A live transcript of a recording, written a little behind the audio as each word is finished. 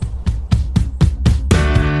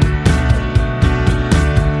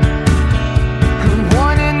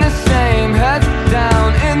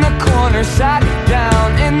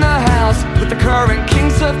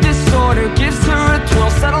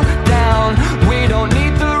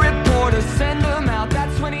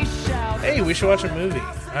We Should Watch a Movie.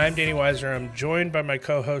 I'm Danny Weiser. I'm joined by my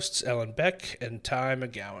co-hosts Ellen Beck and Ty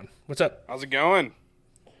McGowan. What's up? How's it going?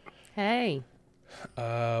 Hey.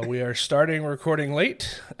 We are starting recording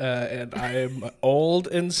late, and I'm old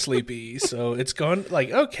and sleepy, so it's going,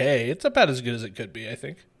 okay, it's about as good as it could be, I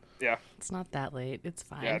think. Yeah. It's not that late. It's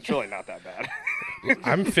fine. Yeah, it's really not that bad.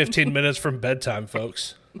 I'm 15 minutes from bedtime,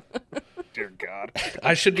 folks. Dear God.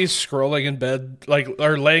 I should be scrolling in bed,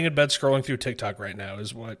 or laying in bed scrolling through TikTok right now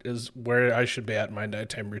is where I should be at in my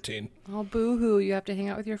nighttime routine. Oh, boo-hoo. You have to hang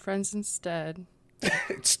out with your friends instead.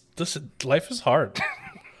 Listen, life is hard.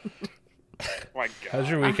 My God. How's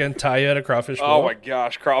your weekend? Ty, you had a crawfish boil? Oh my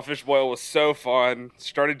gosh, crawfish boil was so fun.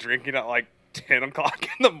 Started drinking at 10 o'clock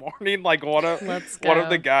in the morning. One of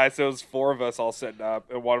the guys, so it was four of us all sitting up,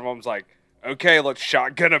 and one of them was like, okay, let's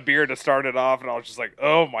shotgun a beer to start it off. And I was just like,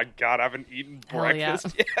 oh my God, I haven't eaten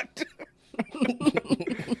breakfast yet.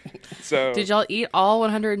 So did y'all eat all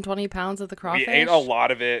 120 pounds of the crawfish? We ate a lot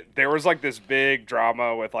of it. There was this big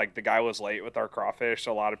drama with the guy was late with our crawfish,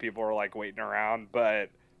 so a lot of people were waiting around, but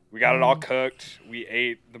we got it all cooked. We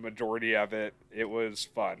ate the majority of it. It was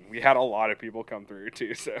fun. We had a lot of people come through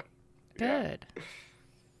too, so good. Yeah.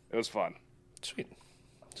 It was fun. Sweet.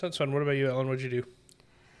 Sounds fun. What about you, Ellen? What'd you do?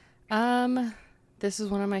 This is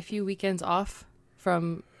one of my few weekends off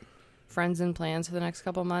from friends and plans for the next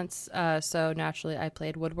couple months. So naturally I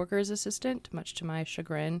played woodworker's assistant, much to my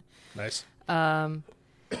chagrin. Nice. And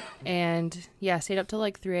yeah, stayed up till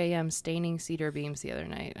 3 a.m. staining cedar beams the other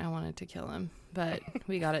night. I wanted to kill him, but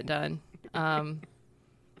we got it done.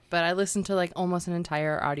 But I listened to almost an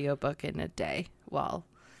entire audiobook in a day while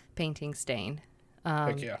painting stain.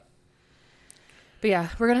 Heck yeah. But yeah,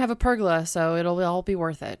 we're going to have a pergola, so it'll all be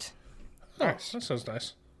worth it. Oh, that sounds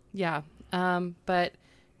nice. Yeah. But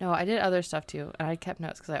no, I did other stuff too. And I kept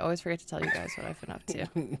notes because I always forget to tell you guys what I've been up to.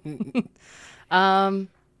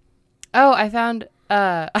 I found,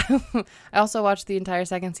 I also watched the entire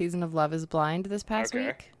second season of Love is Blind this past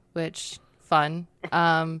week, which fun.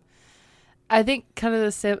 I think kind of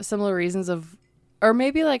the similar reasons or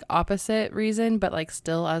maybe opposite reason, but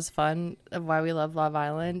still as fun of why we love Love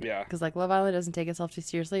Island. Yeah. Because Love Island doesn't take itself too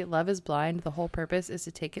seriously. Love is Blind. The whole purpose is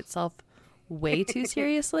to take itself way too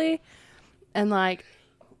seriously. And I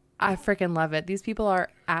freaking love it. These people are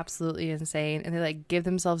absolutely insane. And they give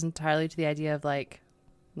themselves entirely to the idea of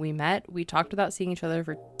we met, we talked about seeing each other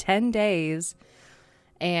for 10 days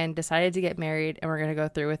and decided to get married and we're going to go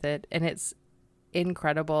through with it. And it's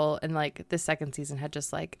incredible. And this second season had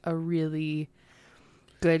just a really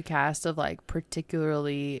good cast of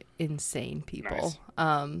particularly insane people.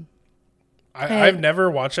 Nice. I've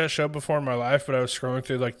never watched that show before in my life, but I was scrolling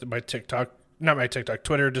through my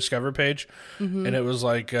Twitter Discover page, and it was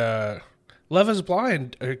Love is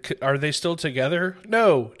Blind. Are they still together?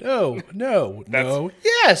 No.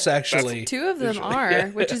 Yes, actually. Two of them are,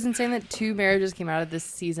 which is insane that two marriages came out of this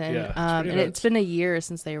season. Yeah, and it's been a year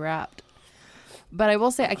since they wrapped. But I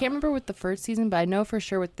will say, I can't remember with the first season, but I know for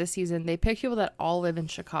sure with this season, they pick people that all live in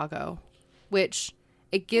Chicago, which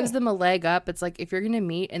it gives them a leg up. It's if you're going to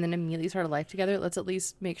meet and then immediately start a life together, let's at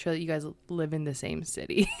least make sure that you guys live in the same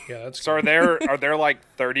city. Yeah, that's so. Are there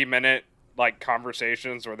 30-minute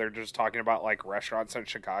conversations where they're just talking about restaurants in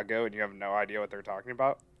Chicago and you have no idea what they're talking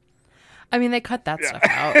about? I mean, they cut that stuff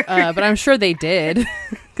out, but I'm sure they did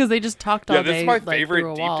because they just talked all day. This is my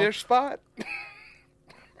favorite deep dish spot.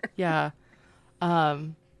 Yeah.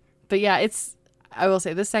 But yeah, I will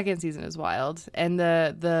say the second season is wild, and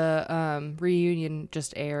the reunion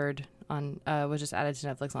just aired was just added to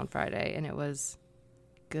Netflix on Friday, and it was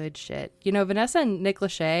good shit. Vanessa and Nick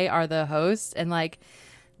Lachey are the hosts, and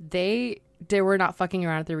they were not fucking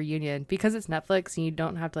around at the reunion because it's Netflix and you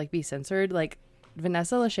don't have to be censored.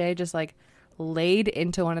 Vanessa Lachey just laid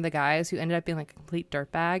into one of the guys who ended up being a complete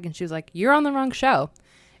dirtbag, and she was like, "You're on the wrong show,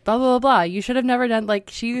 blah blah blah blah. You should have never done."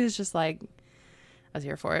 She was just I was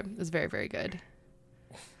here for it. It was very, very good.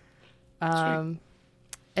 And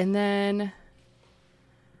then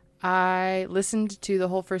I listened to the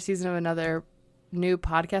whole first season of another new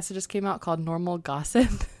podcast that just came out called Normal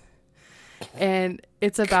Gossip. And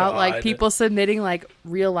it's about people submitting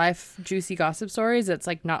real life juicy gossip stories. It's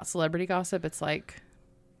not celebrity gossip. It's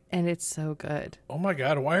and it's so good. Oh my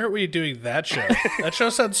God, why aren't we doing that show? That show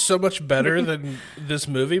sounds so much better than this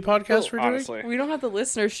movie podcast we're doing. Honestly. We don't have the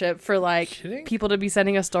listenership for people to be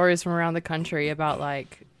sending us stories from around the country about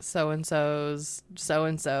so-and-so's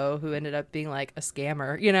so-and-so who ended up being a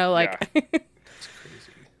scammer, Yeah. It's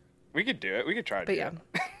crazy. We could do it. We could try to do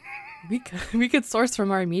it. We could source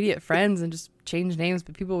from our immediate friends and just change names,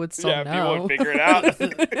 but people would still know. People would figure it out.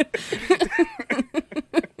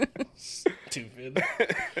 Stupid.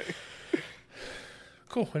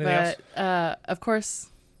 Cool. Anything else? Of course,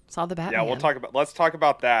 saw the Batman. Yeah, let's talk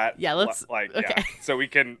about that. Yeah, let's. Okay. Yeah. So we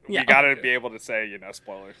gotta be able to say,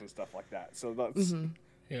 spoilers and stuff like that. So let's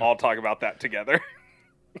all talk about that together.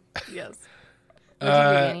 Yes.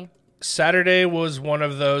 Saturday was one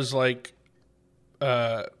of those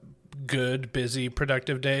good, busy,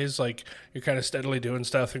 productive days. Like you're kind of steadily doing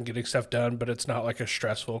stuff and getting stuff done, but it's not like a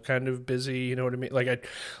stressful kind of busy. You know what I mean? Like I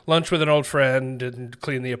lunched with an old friend and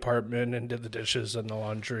cleaned the apartment and did the dishes and the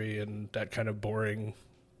laundry and that kind of boring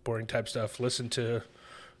type stuff. Listened to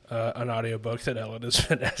an audiobook that Ellen has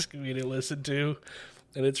been asking me to listen to,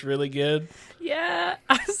 and it's really good. Yeah,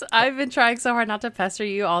 I've been trying so hard not to pester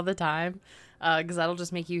you all the time. Because that'll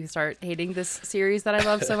just make you start hating this series that I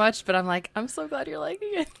love so much. But I'm like, I'm so glad you're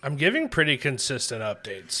liking it. I'm giving pretty consistent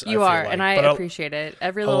updates. You are, and I appreciate it.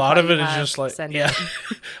 Every little a lot of it is just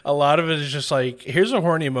a lot of it is just like, here's a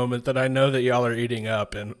horny moment that I know that y'all are eating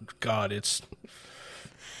up, and God, it's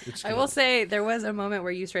I will say there was a moment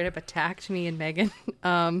where you straight up attacked me and Megan.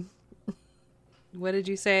 What did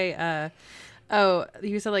you say?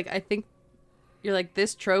 You said I think you're like,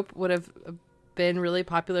 this trope would have been really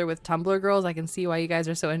popular with Tumblr girls. I can see why you guys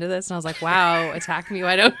are so into this. And I was like, wow, attack me,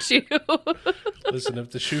 why don't you? Listen, if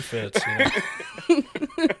the shoe fits.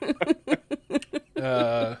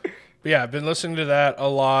 Yeah, I've been listening to that a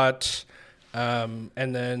lot. And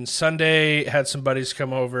then Sunday had some buddies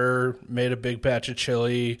come over, made a big batch of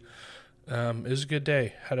chili. It was a good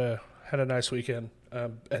day. Had a nice weekend.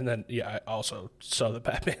 And then I also saw the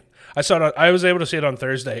Batman. I was able to see it on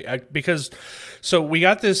Thursday because we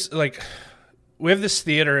got this we have this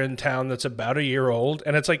theater in town that's about a year old,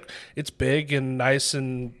 and it's big and nice,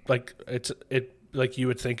 and you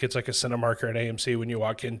would think it's like a Cinemark or an AMC when you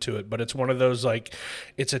walk into it, but it's one of those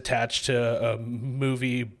it's attached to a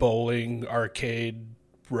movie, bowling, arcade,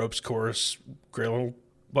 ropes course, grill,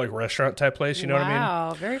 restaurant type place. You know what I mean?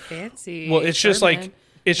 Wow, very fancy. Well, it's just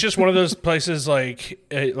it's just one of those places like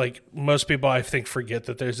most people I think forget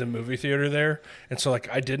that there's a movie theater there. And so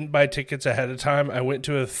I didn't buy tickets ahead of time. I went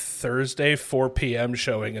to a Thursday 4 p.m.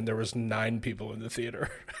 showing and there was 9 people in the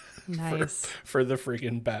theater. Nice. for the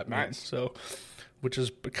freaking Batman. Nice. So, which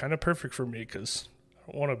is kind of perfect for me because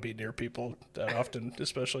I don't want to be near people that often,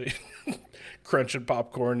 especially crunching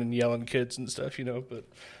popcorn and yelling kids and stuff, but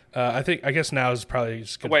I guess now is probably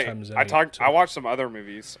as good a time as any. I watched some other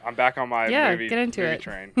movies. I'm back on my movie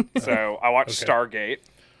train. So I watched Stargate.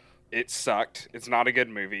 It sucked. It's not a good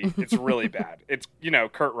movie. It's really bad. It's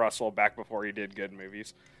Kurt Russell back before he did good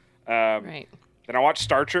movies. Right. Then I watched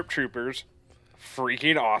Starship Troopers.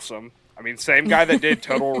 Freaking awesome. I mean, same guy that did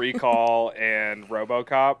Total Recall and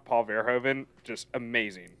RoboCop, Paul Verhoeven, just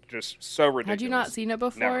amazing. Just so ridiculous. Had you not seen it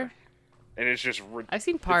before? Never. And it's just I've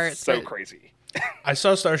seen parts. It's so crazy. I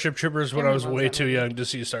saw Starship Troopers when I was way too young to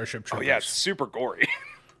see Starship Troopers. Oh yeah, it's super gory.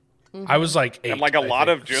 I was 8. And a lot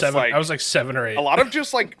of just 7, I was 7 or 8. A lot of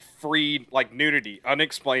just free nudity,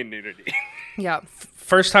 unexplained nudity. Yeah.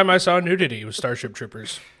 First time I saw nudity was Starship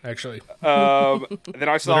Troopers, actually. Then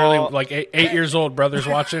I saw literally 8 years old, brothers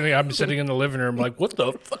watching it. I'm sitting in the living room like, what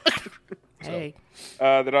the fuck? Hey.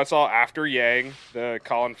 Then I saw After Yang, the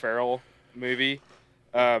Colin Farrell movie.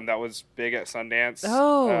 That was big at Sundance.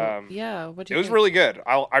 Oh, yeah. What do you think? It was really good.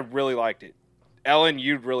 I really liked it. Ellen,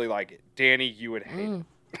 you'd really like it. Danny, you would hate it.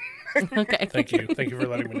 Okay. Thank you for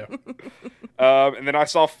letting me know. And then I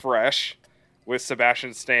saw Fresh with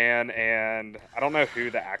Sebastian Stan, and I don't know who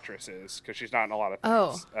the actress is because she's not in a lot of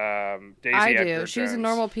things. Daisy Edgar Jones. She was in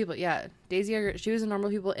Normal People. Yeah, Daisy Edgar. She was in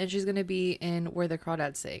Normal People, and she's going to be in Where the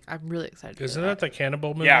Crawdads Sing. I'm really excited. Isn't that the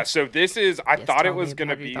cannibal movie? Yeah. So this is. I thought it was going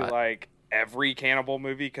to be every cannibal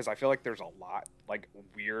movie because I feel like there's a lot,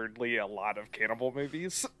 weirdly, a lot of cannibal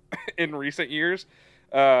movies in recent years.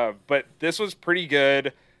 But this was pretty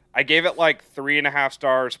good. I gave it 3.5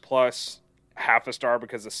 stars plus half a star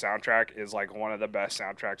because the soundtrack is one of the best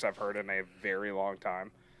soundtracks I've heard in a very long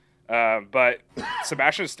time. But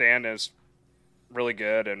Sebastian Stan is really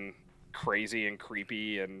good and crazy and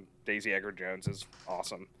creepy, and Daisy Edgar Jones is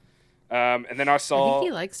awesome. And then I saw. I think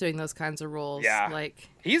he likes doing those kinds of roles. Yeah,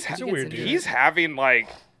 he's a weird dude. He's having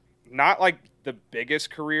not the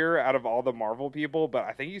biggest career out of all the Marvel people, but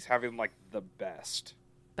I think he's having the best.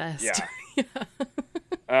 Yeah.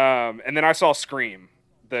 And then I saw Scream,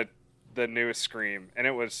 the newest Scream, and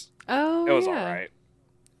it was all right.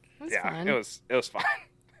 Fun. It was fine.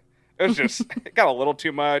 It was just it got a little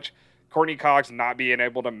too much. Courtney Cox not being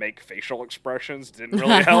able to make facial expressions didn't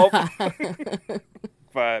really help.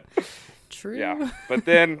 But true. Yeah. But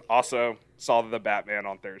then also saw the Batman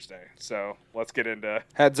on Thursday. So let's get into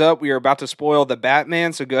heads up. We are about to spoil the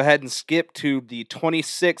Batman, so go ahead and skip to the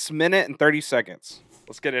 26th minute and 30 seconds.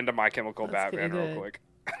 let's get into My Chemical Batman real quick.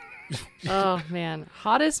 Oh man,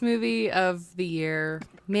 hottest movie of the year,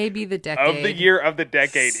 maybe the decade. Of the year of the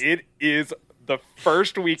decade, it is the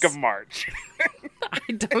first week of March.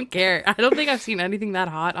 I don't care. I don't think I've seen anything that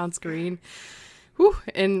hot on screen. Whew,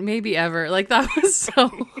 and maybe ever. Like, that was so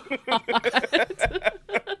hot.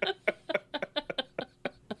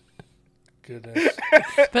 Goodness.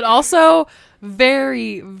 But also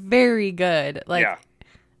very, very good. Like, yeah.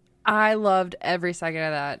 I loved every second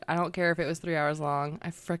of that. I don't care if it was 3 hours long. I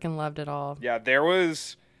freaking loved it all. Yeah, there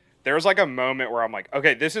was like a moment where I'm like,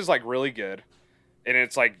 okay, this is like really good. And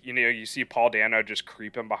it's like, you know, you see Paul Dano just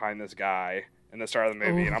creeping behind this guy in the start of the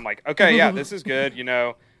movie. Ooh. And I'm like, okay, yeah, this is good. You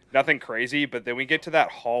know, nothing crazy. But then we get to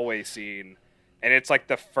that hallway scene. And it's like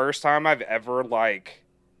the first time I've ever like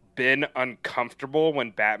been uncomfortable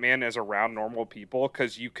when Batman is around normal people.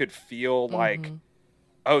 Because you could feel like,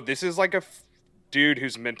 oh, this is like a dude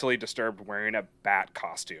who's mentally disturbed wearing a bat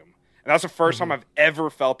costume. And that's the first time I've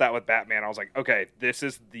ever felt that with Batman. I was like, okay, this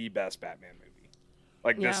is the best Batman movie.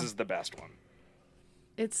 Like, this is the best one.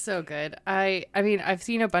 It's so good. I mean, I've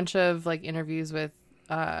seen a bunch of like interviews with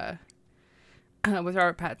Robert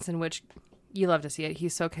Pattinson, which you love to see it.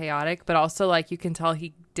 He's so chaotic, but also like you can tell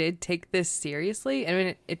he did take this seriously. I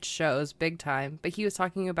mean, it shows big time. But he was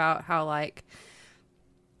talking about how like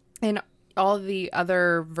in all the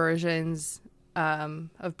other versions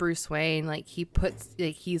of Bruce Wayne, like he puts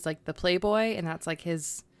like he's like the playboy, and that's like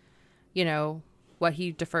his, you know, what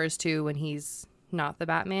he defers to when he's not the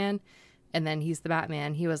Batman. And then he's the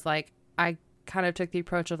Batman. He was like, I kind of took the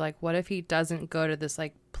approach of like, what if he doesn't go to this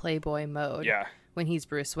like playboy mode when he's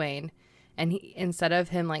Bruce Wayne? And he, instead of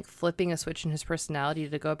him like flipping a switch in his personality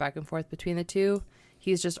to go back and forth between the two,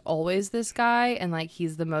 he's just always this guy, and like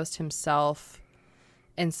he's the most himself.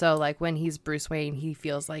 And so like when he's Bruce Wayne, he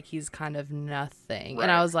feels like he's kind of nothing. Right.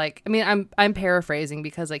 And I was like, I mean, I'm paraphrasing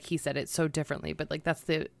because like he said it so differently, but like that's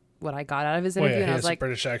what I got out of his interview. Well, yeah, and I was like, a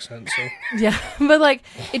British accent, so yeah, but like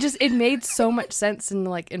it made so much sense and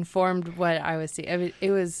like informed what I was seeing. I mean,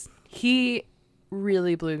 he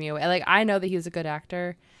really blew me away. Like, I know that he was a good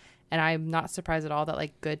actor, and I'm not surprised at all that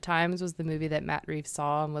like Good Times was the movie that Matt Reeves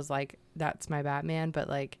saw and was like, that's my Batman. But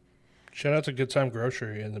like, shout out to Good Time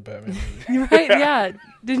Grocery in the Batman movie. Right? Yeah.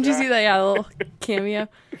 Didn't you see that? Yeah, a little cameo.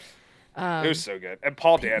 It was so good. And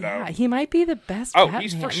Paul Dano. Yeah, he might be the best Batman.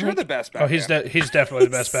 He's for sure the best Batman. Oh, he's definitely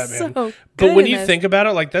the best Batman. So but when you think about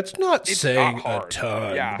it, like, that's not saying a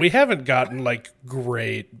ton. Yeah. We haven't gotten, like,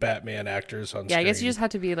 great Batman actors on screen. Yeah, I guess you just have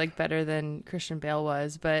to be, like, better than Christian Bale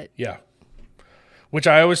was, but... Yeah. Which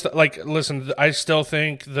I always, listen, I still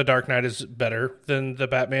think The Dark Knight is better than the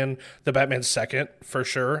Batman. The Batman's second, for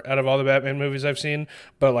sure, out of all the Batman movies I've seen.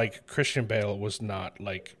 But, like, Christian Bale was not,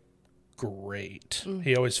 like... great.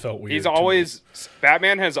 He always felt weird.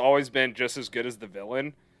 Batman has always been just as good as the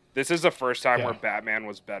villain. This is the first time where Batman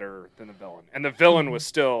was better than the villain. And the villain was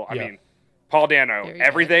still, I mean, Paul Dano,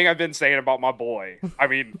 everything I've been saying about my boy. I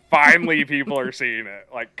mean, finally people are seeing it.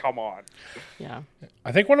 Like, come on. Yeah.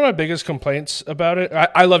 I think one of my biggest complaints about it,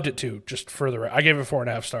 I loved it too, just further. I gave it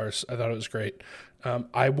 4.5 stars. I thought it was great.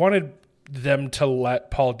 I wanted them to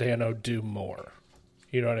let Paul Dano do more.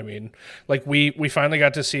 You know what I mean? Like, we finally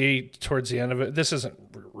got to see towards the end of it. This isn't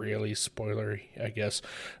really spoilery, I guess.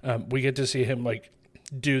 We get to see him, like,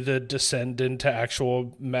 do the descend into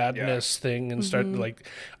actual madness thing and start, like,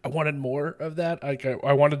 I wanted more of that. Like,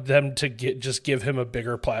 I wanted them to give him a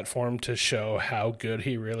bigger platform to show how good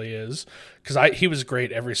he really is. Because he was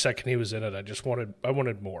great every second he was in it. I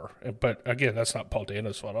wanted more. But again, that's not Paul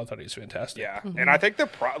Dano's fault. I thought he was fantastic. Yeah, and I think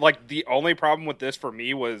the only problem with this for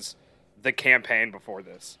me was the campaign before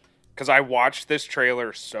this, because I watched this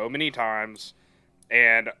trailer so many times,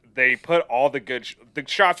 and they put all the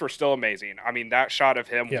shots were still amazing. I mean, that shot of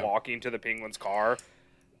him walking to the Penguin's car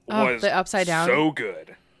was the upside down, so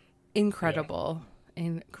good, incredible.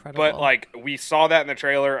 But like, we saw that in the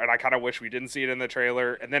trailer, and I kind of wish we didn't see it in the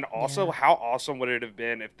trailer. And then also, how awesome would it have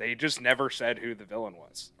been if they just never said who the villain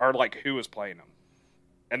was, or like who was playing him,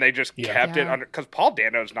 and they just kept it under, because Paul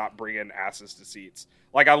Dano's not bringing asses to seats.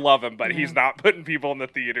 Like, I love him, but he's not putting people in the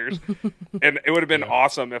theaters. And it would have been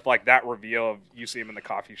awesome if, like, that reveal of you see him in the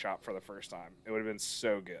coffee shop for the first time. It would have been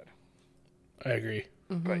so good. I agree.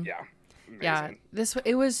 But, yeah. Amazing. Yeah.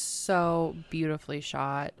 It was so beautifully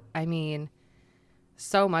shot. I mean,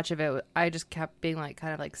 so much of it, I just kept being, like,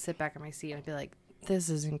 kind of, like, sit back in my seat and I'd be like, this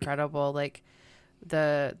is incredible. Like,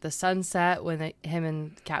 the sunset when him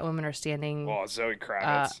and Catwoman are standing Zoe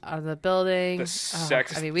Kravitz on the building. The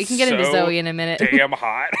sex, I mean, we can get into Zoe in a minute. Damn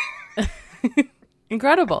hot.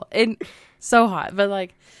 Incredible. And so hot. But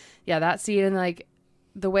like, yeah, that scene, and like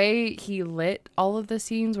the way he lit all of the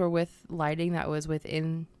scenes were with lighting that was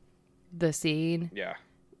within the scene. Yeah.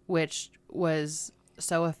 Which was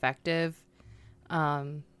so effective.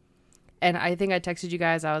 And I think I texted you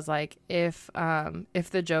guys. I was like, if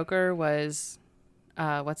the Joker was,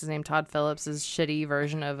 what's his name, Todd Phillips' shitty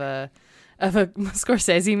version of a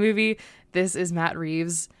Scorsese movie, this is Matt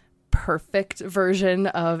Reeves' perfect version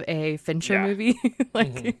of a Fincher movie.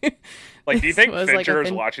 Like, do you think Fincher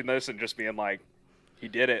is watching this and just being like, he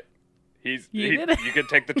did it? He did it. You can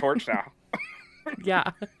take the torch now.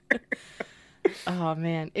 Yeah. Oh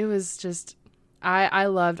man, it was just I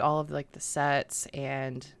loved all of like the sets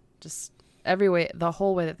and just the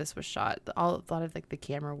whole way that this was shot. A lot of like the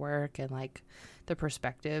camera work and like the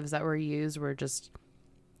perspectives that were used were just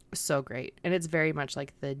so great. And it's very much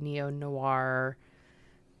like the neo-noir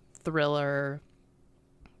thriller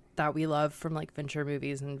that we love from like Fincher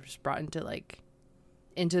movies and just brought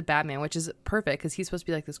into Batman, which is perfect because he's supposed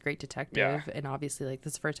to be like this great detective. And obviously like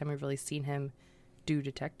this is the first time we've really seen him do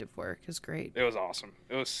detective work. Is great. It was awesome.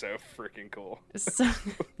 It was so freaking cool. So,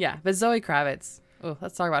 yeah, but Zoe Kravitz. Oh,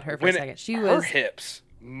 let's talk about her for a second. Her hips.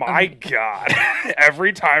 My God.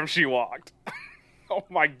 Every time she walked. Oh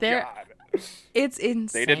my God. It's insane.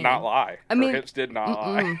 They did not lie. Her hips did not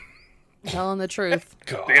lie. Telling the truth.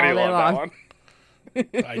 God. Danny loved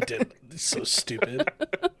that one. I did. It's so stupid.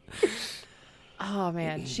 Oh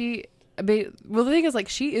man, the thing is, like,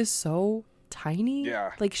 she is so tiny.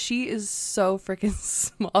 Yeah. Like, she is so freaking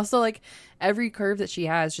small. So, like, every curve that she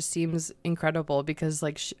has just seems incredible because,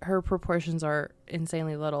 like, her proportions are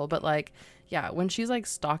insanely little. But, like, yeah, when she's, like,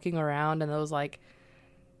 stalking around and those, like,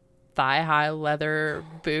 thigh-high leather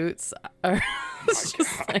boots are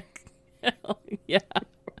just like, hell yeah.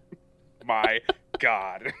 My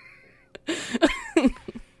God.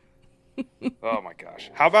 Oh, my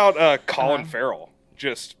gosh. How about Colin Farrell?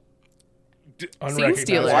 Just...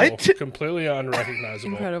 unrecognizable. What? Completely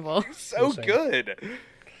unrecognizable. Incredible. So insane. Good.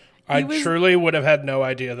 I truly would have had no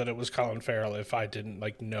idea that it was Colin Farrell if I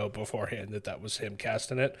didn't know beforehand that was him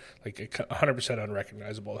casting it. 100%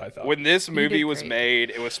 unrecognizable. I thought when this movie was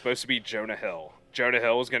made, it was supposed to be Jonah Hill. Jonah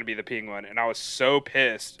Hill was going to be the Penguin, and I was so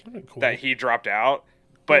pissed that he dropped out.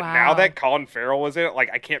 But now that Colin Farrell was in it,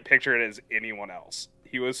 I can't picture it as anyone else.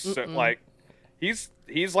 He was so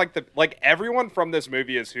he's like everyone from this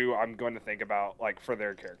movie is who I'm going to think about for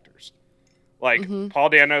their characters. Paul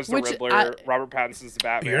Dano's the Riddler, Robert Pattinson's the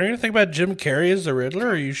Batman. You're going to think about Jim Carrey as the Riddler?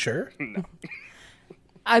 Are you sure? No.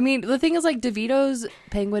 I mean, the thing is, DeVito's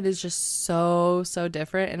Penguin is just so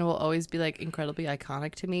different, and it will always be incredibly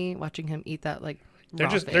iconic to me. Watching him eat that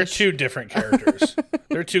they're two different characters.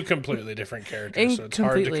 They're two completely different characters, so it's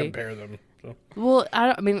hard to compare them. So. Well,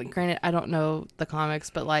 granted, I don't know the comics,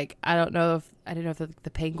 but I don't know if the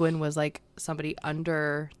Penguin was somebody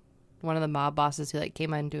under one of the mob bosses who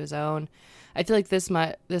came into his own. I feel like this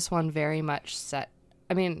one very much set.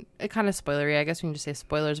 I mean, it kind of spoilery. I guess we can just say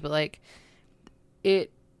spoilers, but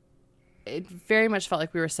it very much felt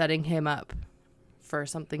like we were setting him up for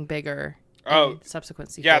something bigger. In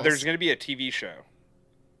subsequent sequels. Yeah, there's going to be a TV show.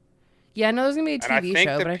 Yeah, I know there's going to be a TV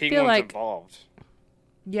show, but I feel like involved.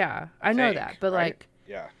 Yeah, I know that, but right?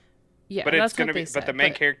 Yeah, but it's going to be. But the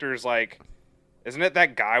main character is isn't it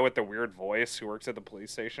that guy with the weird voice who works at the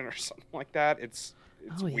police station or something like that? It's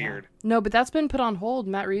weird. No, but that's been put on hold.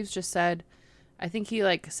 Matt Reeves just said, I think he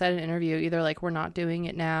said in an interview either we're not doing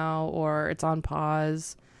it now or it's on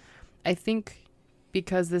pause. I think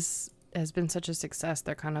because this has been such a success,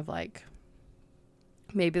 they're kind of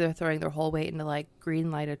maybe they're throwing their whole weight into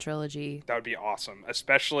green light a trilogy. That would be awesome,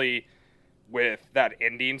 especially with that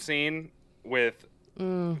ending scene with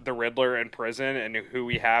the Riddler in prison and who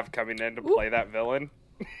we have coming in to play that villain.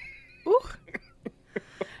 Ooh.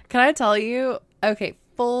 Can I tell you? Okay,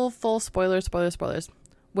 full spoilers.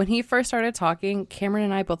 When he first started talking, Cameron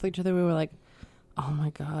and I both looked at each other and we were like, oh my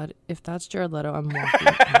God, if that's Jared Leto, I'm walking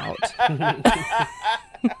out.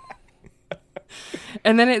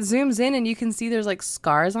 And then it zooms in and you can see there's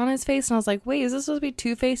scars on his face. And I was like, wait, is this supposed to be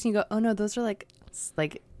Two-Face? And you go, oh no, those are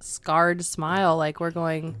scarred smile. We're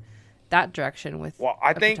going that direction with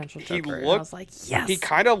I think he looked, I was like, yes. He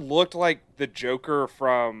kind of looked like the Joker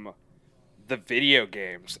from the video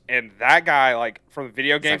games. And that guy, from the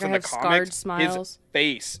video games and the comics, his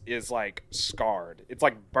face is scarred. It's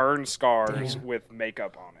burn scars with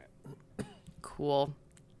makeup on it. Cool.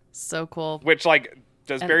 So cool. Which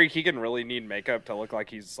does Barry Keoghan really need makeup to look like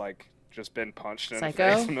he's just been punched in the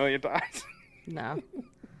face a million times? No.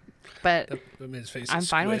 But his face I'm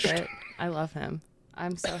fine with it. I love him.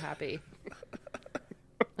 I'm so happy.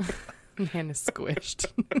 Man is squished.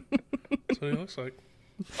 That's what he looks like.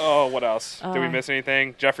 Oh, what else? Did we miss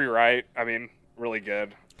anything? Jeffrey Wright. I mean, really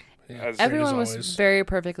good. Yeah. Everyone was very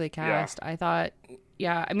perfectly cast. I thought,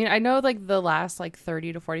 I mean, I know like the last like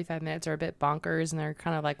 30 to 45 minutes are a bit bonkers, and they're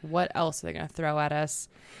kind of like, what else are they going to throw at us?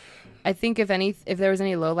 I think if there was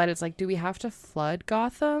any low light, it's like, do we have to flood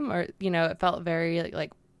Gotham? Or, it felt very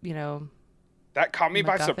like that caught me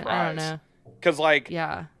by surprise. I don't know. Because like,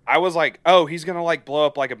 I was like, oh, he's going to like blow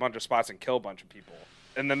up like a bunch of spots and kill a bunch of people.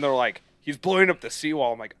 And then they're like, he's blowing up the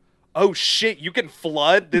seawall. I'm like, oh shit, you can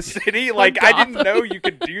flood the city? Like, I didn't know you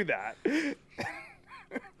could do that.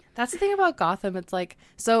 That's the thing about Gotham. It's like,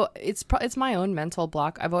 so it's my own mental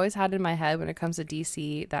block. I've always had in my head when it comes to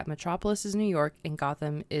DC that Metropolis is New York and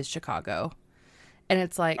Gotham is Chicago. And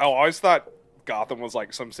it's like, oh, I always thought Gotham was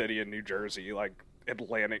like some city in New Jersey, like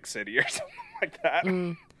Atlantic City or something like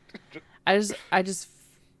that. I just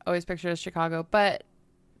always pictured it as Chicago. But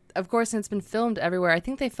of course, it's been filmed everywhere. I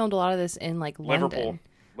think they filmed a lot of this in like London.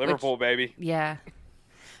 Liverpool, baby. Yeah.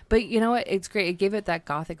 But you know what? It's great. It gave it that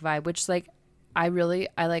Gothic vibe, which like, I put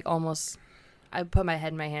my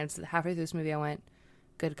head in my hands halfway through this movie. I went,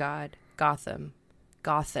 good God, Gotham,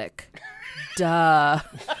 Gothic, duh.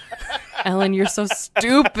 Ellen, you're so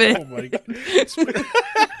stupid. Oh my God.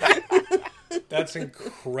 That's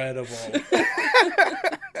incredible.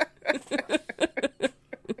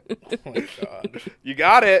 Oh my God. You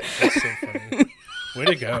got it. That's so funny. Way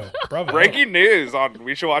to go. Bravo. Breaking news on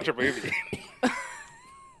We Should Watch a Movie.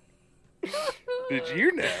 Did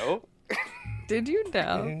you know? Did you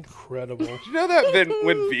know? Incredible. Did you know that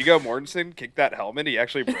when Viggo Mortensen kicked that helmet, he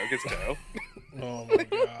actually broke his toe? Oh my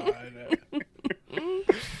God.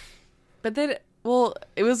 But then, well,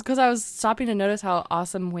 it was because I was stopping to notice how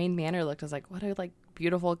awesome Wayne Manor looked. I was like, what a like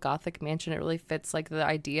beautiful Gothic mansion. It really fits like the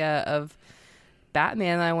idea of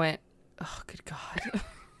Batman. And I went, oh, good God. I'm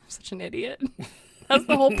such an idiot. That's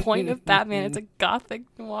the whole point of Batman. It's a Gothic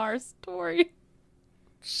noir story.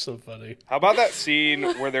 So funny. How about that scene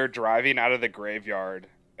where they're driving out of the graveyard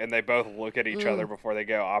and they both look at each other before they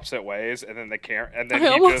go opposite ways, and then the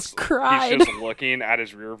he's just looking at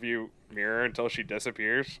his rear view mirror until she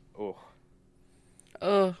disappears.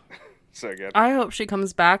 Oh, so good. I hope she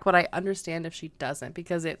comes back, but I understand if she doesn't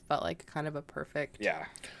because it felt like kind of a perfect. Yeah.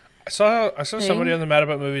 I saw somebody on the Mad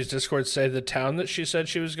About Movies Discord say the town that she said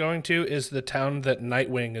she was going to is the town that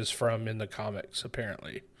Nightwing is from in the comics,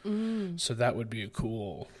 apparently. So that would be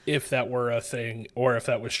cool if that were a thing, or if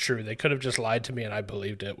that was true. They could have just lied to me and I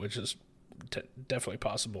believed it, which is definitely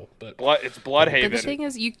possible. But it's Bloodhaven. But the thing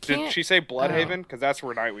is, you can't. Did she say Bloodhaven? Because that's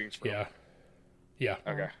where Nightwing's from. Yeah.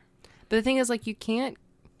 Okay. But the thing is, like, you can't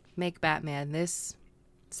make Batman this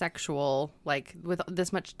sexual, like, with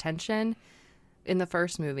this much tension in the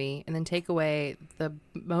first movie, and then take away the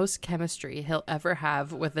most chemistry he'll ever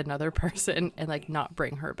have with another person and like not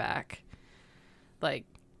bring her back. Like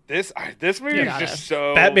this movie is just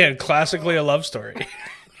so Batman, classically a love story.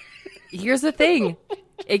 Here's the thing.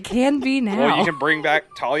 It can be now. Well, you can bring back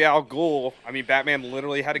Talia al Ghul. I mean, Batman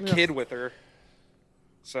literally had a kid with her.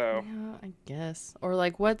 So yeah, I guess. Or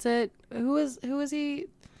like, what's it? Who is he?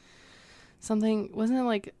 Something, wasn't it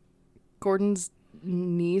like Gordon's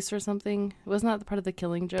niece or something? Wasn't that the part of the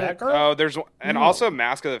Killing Joke? Oh, there's and also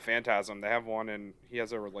Mask of the Phantasm. They have one, and he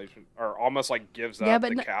has a relation, or almost like gives up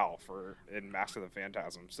the cow in Mask of the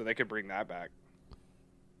Phantasm, so they could bring that back.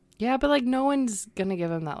 Yeah, but like no one's gonna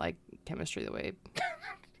give him that like chemistry the way.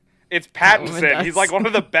 It's Pattinson. He's like one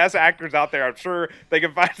of the best actors out there. I'm sure they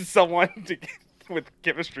can find someone with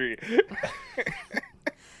chemistry.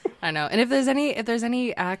 I know, and if there's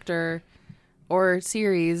any actor or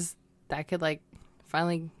series that could like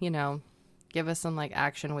finally, give us some like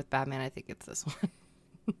action with Batman, I think it's this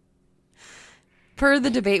one. Per the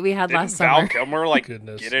debate we had last summer. Val Kilmer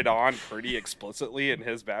get it on pretty explicitly in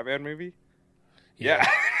his Batman movie? Yeah.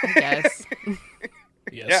 Yes.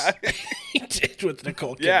 Yes. Yeah. He did with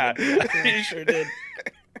Nicole Kidman. Yeah. He sure did.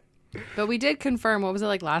 But we did confirm, what was it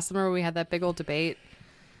like last summer when we had that big old debate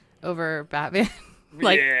over Batman?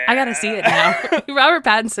 I gotta see it now. Robert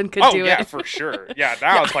Pattinson could do it. Oh, yeah, for sure. Yeah,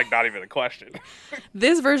 now it's like not even a question.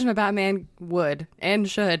 This version of Batman would and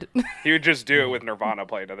should. He would just do it with Nirvana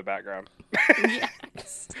playing in the background.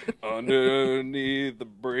 Yes. Underneath the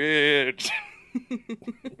bridge.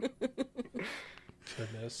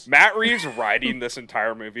 Goodness. Matt Reeves writing this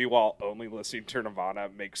entire movie while only listening to Nirvana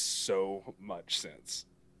makes so much sense.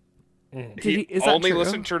 He only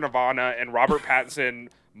listened to Nirvana, and Robert Pattinson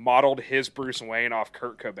modeled his Bruce Wayne off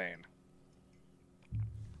Kurt Cobain.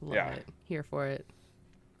 Love it. Here for it.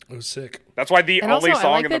 It was sick. That's why the only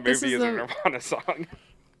song in the movie is a Nirvana song.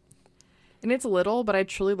 And it's little, but I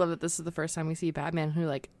truly love that this is the first time we see Batman who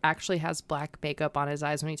like actually has black makeup on his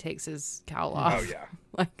eyes when he takes his cowl off. Oh yeah.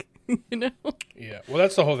 Like you know? Yeah. Well,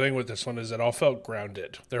 that's the whole thing with this one is it all felt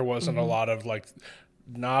grounded. There wasn't a lot of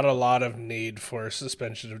not a lot of need for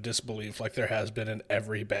suspension of disbelief like there has been in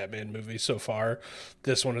every Batman movie so far.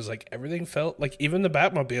 This one is like everything felt like even the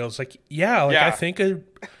Batmobile is like, I think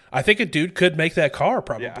a dude could make that car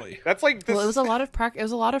probably. Yeah. That's like this... Well, it was a lot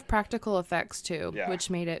of practical effects too, which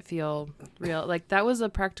made it feel real. Like that was a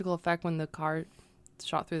practical effect when the car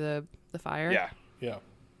shot through the fire. Yeah. Yeah.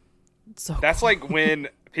 So that's cool. like when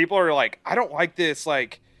people are like, I don't like this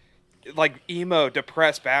like emo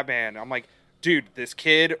depressed Batman. I'm like, dude, this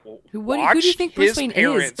kid who do you think his Bruce Wayne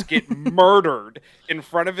parents is? get murdered in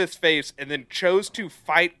front of his face and then chose to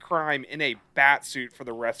fight crime in a bat suit for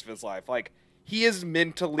the rest of his life. Like, he is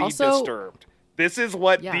mentally disturbed. This is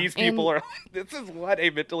what these people are. This is what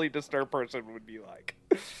a mentally disturbed person would be like.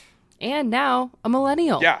 And now a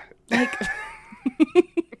millennial. Yeah. Like,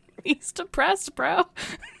 he's depressed, bro.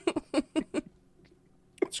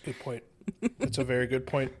 That's a good point. That's a very good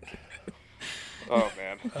point. Oh,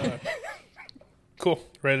 man. Cool.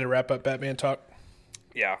 Ready to wrap up Batman talk?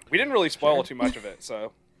 Yeah. We didn't really spoil too much of it,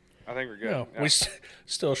 so I think we're good. No, yeah. we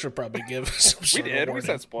still should probably give some sort of warning. We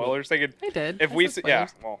said spoilers. They could. I did. If I we said yeah,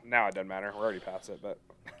 spoilers. well, now it doesn't matter. We're already past it, but.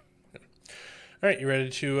 All right, you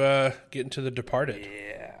ready to get into The Departed?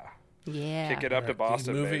 Yeah. Kick it up to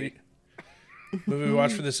Boston, baby. Movie we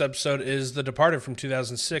watched for this episode is The Departed from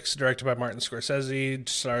 2006, directed by Martin Scorsese,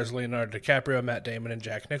 stars Leonardo DiCaprio, Matt Damon, and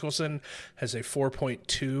Jack Nicholson, has a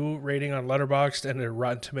 4.2 rating on Letterboxd and a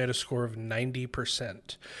Rotten Tomatoes score of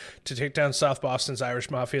 90%. To take down South Boston's Irish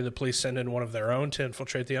Mafia, the police send in one of their own to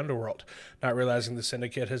infiltrate the underworld, not realizing the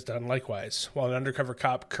syndicate has done likewise. While an undercover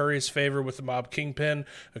cop curries favor with the mob kingpin,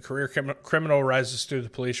 a career criminal rises through the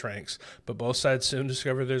police ranks, but both sides soon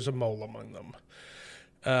discover there's a mole among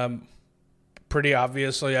them. Pretty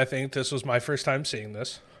obviously, I think this was my first time seeing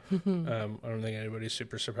this. I don't think anybody's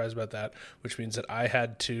super surprised about that, which means that I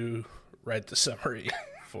had to write the summary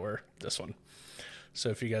for this one. So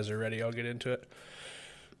if you guys are ready, I'll get into it.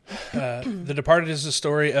 The Departed is the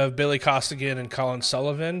story of Billy Costigan and Colin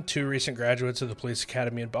Sullivan, two recent graduates of the police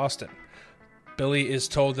academy in Boston. Billy is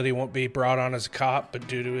told that he won't be brought on as a cop, but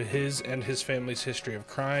due to his and his family's history of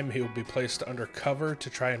crime, he will be placed undercover to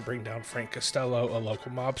try and bring down Frank Costello, a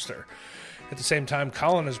local mobster. At the same time,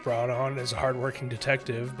 Colin is brought on as a hardworking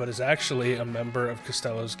detective, but is actually a member of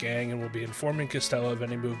Costello's gang and will be informing Costello of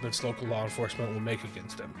any movements local law enforcement will make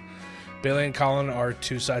against him. Billy and Colin are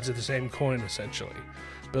two sides of the same coin, essentially.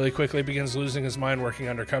 Billy quickly begins losing his mind working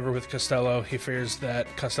undercover with Costello. He fears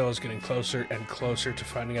that Costello is getting closer and closer to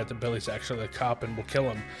finding out that Billy's actually a cop and will kill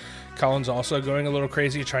him. Colin's also going a little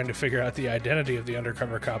crazy trying to figure out the identity of the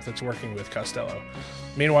undercover cop that's working with Costello.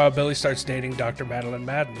 Meanwhile, Billy starts dating Dr. Madeline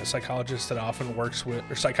Madden, a psychiatrist that often works with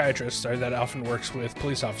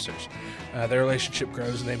police officers. Their relationship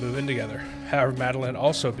grows and they move in together. However, Madeline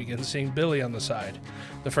also begins seeing Billy on the side.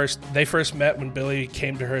 They first met when Billy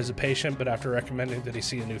came to her as a patient, but after recommending that he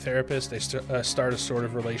see a new therapist, they start a sort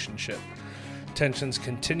of relationship. Tensions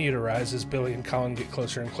continue to rise as Billy and Colin get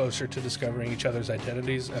closer and closer to discovering each other's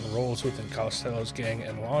identities and roles within Costello's gang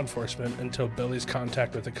and law enforcement until Billy's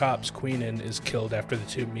contact with the cops, Queenan, is killed after the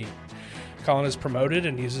two meet. Colin is promoted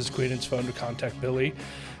and uses Queenan's phone to contact Billy.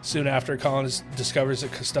 Soon after, Colin discovers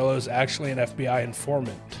that Costello is actually an FBI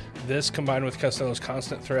informant. This, combined with Costello's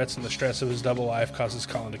constant threats and the stress of his double life, causes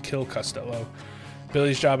Colin to kill Costello.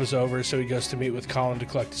 Billy's job is over, so he goes to meet with Colin to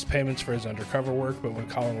collect his payments for his undercover work, but when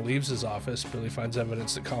Colin leaves his office, Billy finds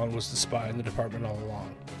evidence that Colin was the spy in the department all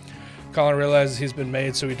along. Colin realizes he's been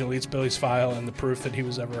made, so he deletes Billy's file and the proof that he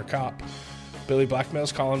was ever a cop. Billy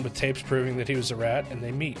blackmails Colin with tapes proving that he was a rat, and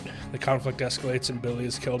they meet. The conflict escalates, and Billy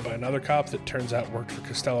is killed by another cop that turns out worked for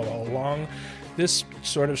Costello all along. This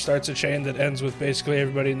sort of starts a chain that ends with basically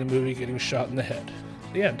everybody in the movie getting shot in the head.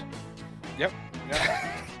 The end. Yep.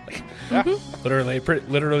 Yeah. Yeah. Literally pretty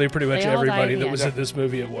much everybody that was end. in this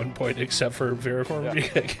movie at one point, except for Vera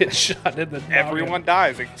Farmiga, gets shot in the noggin. Everyone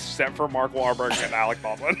dies except for Mark Wahlberg and Alec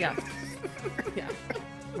Baldwin. Yeah. Yeah.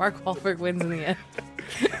 Mark Wahlberg wins in the end.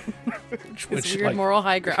 It's weird moral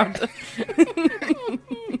high ground.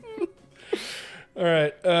 All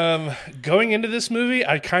right. Going into this movie,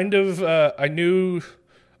 I kind of I knew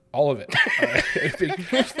all of it.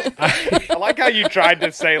 I like how you tried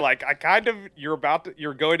to say like you're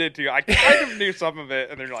going into I kind of knew some of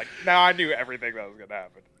it, and then you're like, no, I knew everything that was going to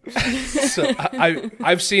happen. So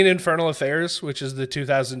I've seen Infernal Affairs, which is the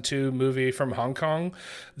 2002 movie from Hong Kong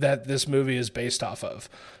that this movie is based off of,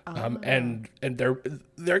 and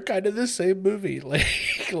they're kind of the same movie,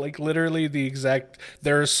 like literally the exact.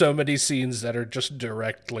 There are so many scenes that are just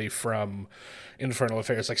directly from Infernal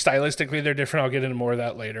Affairs. Like stylistically, they're different. I'll get into more of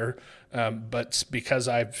that later. But because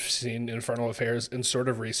I've seen Infernal Affairs and sort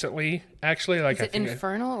of recently, actually, like Is it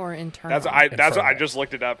Infernal or Internal? That's what I just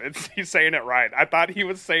looked it up. He's saying it right. I thought he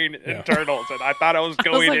was saying internals, and I thought I was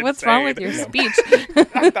going. I was like, what's wrong with your speech?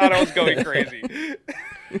 I thought I was going crazy.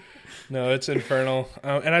 No, it's Infernal,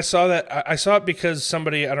 and I saw that. I saw it because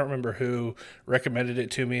somebody, I don't remember who, recommended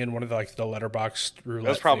it to me in one of the Letterboxd roulette.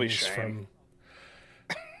 That's probably things Shane. From.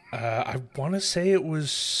 I want to say it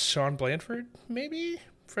was Sean Blanford, maybe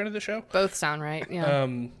friend of the show. Both sound right. Yeah.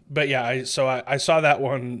 But yeah, I saw that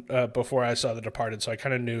one before I saw The Departed, so I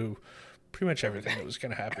kind of knew pretty much everything that was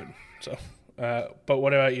going to happen. So, but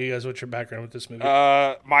what about you guys? What's your background with this movie?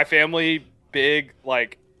 My family,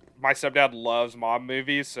 my stepdad loves mob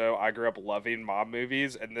movies, so I grew up loving mob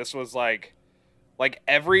movies, and this was like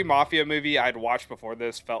every mafia movie I'd watched before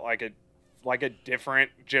this felt like a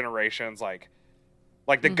different generation's like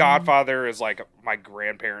The Godfather is like my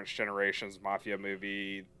grandparents' generation's mafia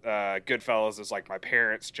movie. Goodfellas is like my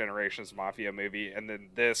parents' generation's mafia movie, and then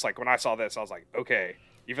this, like when I saw this, I was like, okay,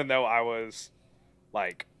 even though I was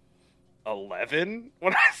like 11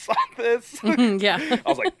 when I saw this, yeah, I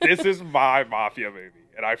was like, this is my mafia movie.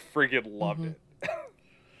 And I freaking loved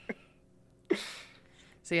it.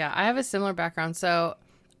 So yeah, I have a similar background. So,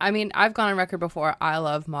 I mean, I've gone on record before. I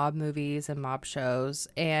love mob movies and mob shows,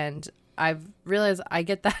 and I've realized I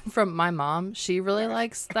get that from my mom. She really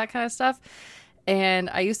likes that kind of stuff. And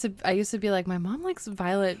I used to be like, my mom likes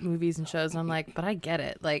violent movies and shows. And I'm like, but I get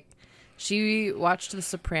it. Like, she watched The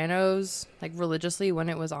Sopranos like religiously when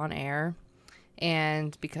it was on air.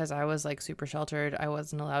 And because I was like super sheltered, I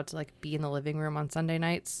wasn't allowed to like be in the living room on Sunday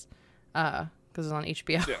nights because it was on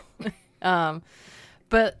HBO. Yeah.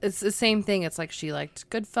 But it's the same thing. It's like she liked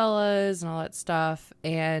Goodfellas and all that stuff.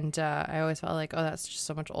 And I always felt like, oh, that's just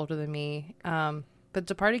so much older than me. But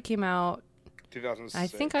Departed came out 2006. I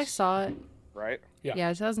think I saw it. Right? Yeah,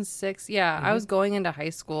 2006. Yeah, I was going into high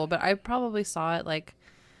school, but I probably saw it like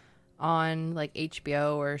on like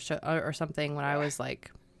HBO or something when I was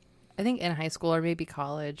like, I think in high school or maybe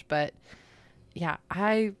college. But yeah,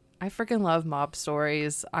 I freaking love mob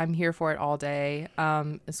stories. I'm here for it all day.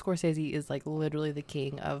 Scorsese is like literally the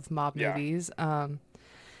king of mob movies. And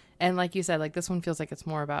like you said, like this one feels like it's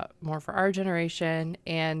more for our generation.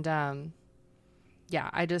 And yeah,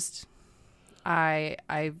 I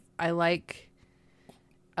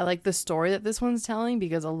like the story that this one's telling,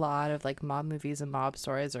 because a lot of like mob movies and mob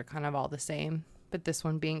stories are kind of all the same, but this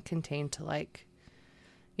one being contained to like,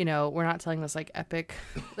 you know, we're not telling this like epic,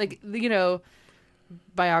 like, you know,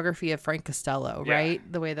 biography of Frank Costello, right?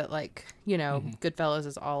 The way that like, you know, Goodfellas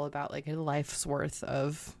is all about like a life's worth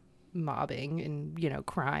of mobbing and, you know,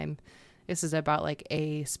 crime. This is about like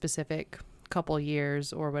a specific couple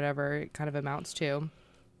years or whatever it kind of amounts to.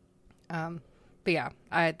 But yeah,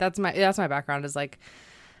 that's my background, is like,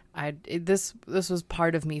 this was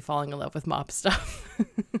part of me falling in love with mob stuff.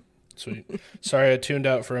 Sweet. Sorry, I tuned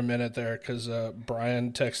out for a minute there because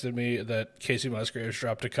Brian texted me that Casey Musgraves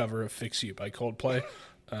dropped a cover of "Fix You" by Coldplay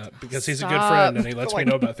because he's a good friend and he lets me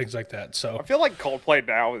know about things like that. So I feel like Coldplay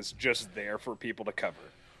now is just there for people to cover.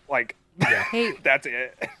 Like, hey, that's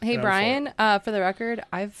it. Hey, Brian, for the record,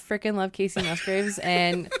 I freaking love Casey Musgraves,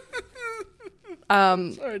 and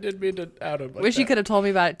sorry, I didn't mean to out him. Wish you could have told me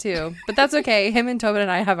about it too, but that's okay. Him and Tobin and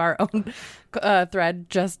I have our own thread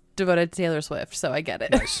just devoted to Taylor Swift, so I get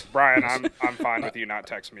it. Nice. Brian, I'm fine with you not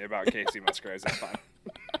texting me about Casey Musgraves. That's fine.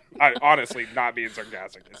 I honestly, not being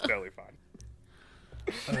sarcastic, it's totally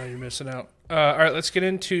fine. You're missing out. All right, let's get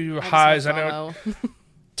into highs. I know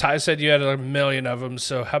Ty said you had a million of them,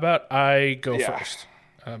 so how about I go first?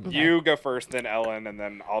 You go first, then Ellen, and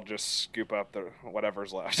then I'll just scoop up the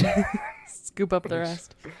whatever's left. Scoop up the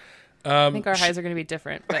rest. I think our highs are going to be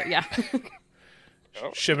different, but yeah.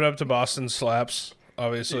 Shipping Up to Boston slaps,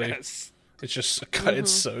 obviously. Yes. It's just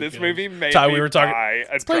it's so this good. movie made Ty, me we were talking.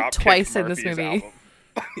 It's played twice in this movie.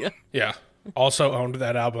 Yeah. Also owned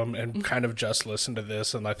that album and kind of just listened to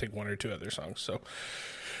this and I think one or two other songs. So,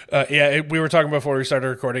 we were talking before we started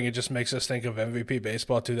recording. It just makes us think of MVP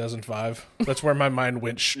Baseball 2005. That's where my mind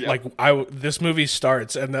went. This movie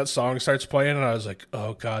starts and that song starts playing and I was like,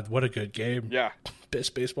 oh God, what a good game. Yeah.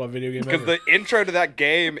 Best baseball video game Because ever. the intro to that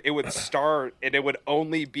game, it would start and it would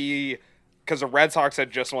only be because the Red Sox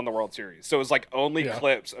had just won the World Series. So it was like only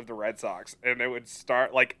clips of the Red Sox. And it would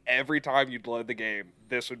start like every time you'd load the game,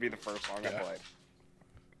 this would be the first song I played.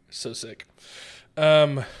 So sick.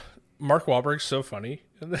 Mark Wahlberg's so funny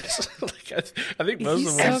in this. I think most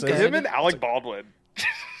of them so say good. Him and Alec Baldwin.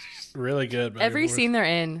 really good. Every scene they're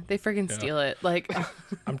in, they freaking steal it. Like,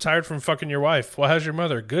 I'm tired from fucking your wife. Well, how's your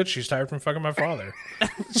mother? Good. She's tired from fucking my father.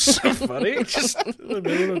 So funny. Just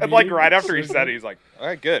and like right after he said it, he's like, all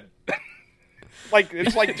right, good. Like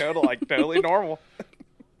it's like totally normal.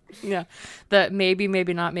 Yeah, the maybe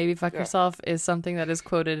not maybe fuck yourself is something that is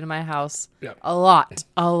quoted in my house a lot.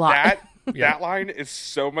 That line is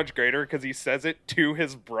so much greater because he says it to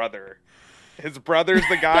his brother. His brother's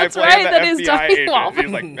the guy playing the FBI agent.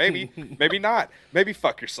 He's like, maybe not, maybe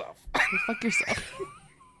fuck yourself. Fuck yourself.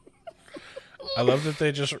 I love that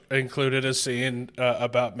they just included a scene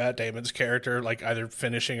about Matt Damon's character, like either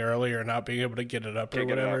finishing early or not being able to get it up or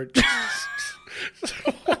whatever.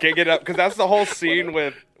 Can't get it up because that's the whole scene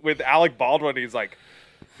with Alec Baldwin. He's like,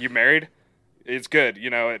 you married? It's good.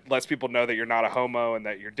 You know, it lets people know that you're not a homo and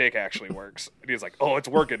that your dick actually works. And he's like, oh, it's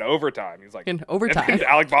working overtime. He's like, in overtime. And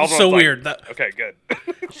Alec Baldwin so was weird. Like, okay, good.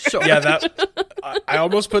 Sure. Yeah, I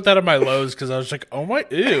almost put that on my lows because I was like, oh my,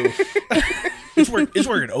 ew. It's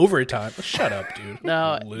working overtime. Shut up, dude.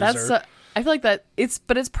 No, loser. that's. I feel like that. It's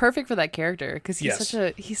perfect for that character because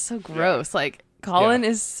he's so gross. Yeah. Like Colin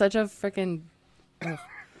is such a freaking.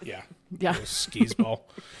 Yeah. Skis ball.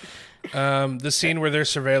 The scene where they're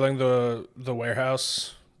surveilling the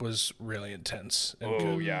warehouse was really intense.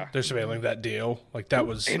 And yeah. They're surveilling that deal. Like that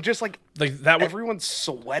was, and just like that. Everyone's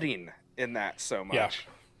sweating in that so much. Yeah.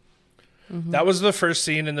 Mm-hmm. That was the first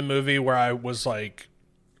scene in the movie where I was like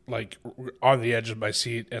on the edge of my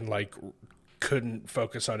seat and like couldn't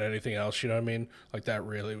focus on anything else. You know what I mean? Like that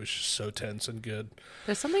really was just so tense and good.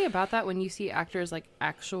 There's something about that when you see actors like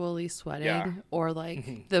actually sweating or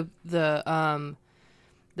like the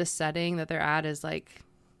setting that they're at is like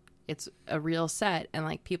it's a real set and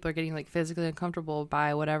like people are getting like physically uncomfortable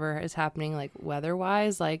by whatever is happening like weather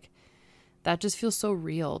wise, like that just feels so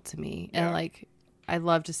real to me. And like I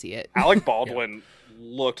love to see it. Alec Baldwin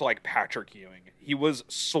looked like Patrick Ewing. He was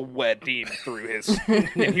sweating through his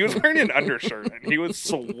and he was wearing an undershirt and he was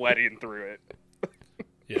sweating through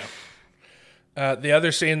it. The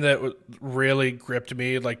other scene that really gripped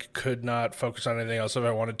me, like could not focus on anything else if I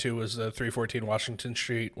wanted to, was the 314 Washington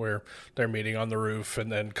Street where they're meeting on the roof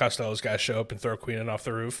and then Costello's guys show up and throw Queenan off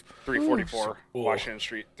the roof. 344 Washington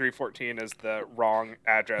Street. 314 is the wrong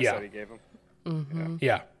address that he gave him. Mm-hmm.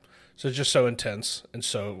 Yeah. So it's just so intense and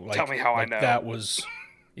so like. Tell me how I know. That was.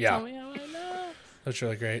 Yeah. Tell me how I know. That's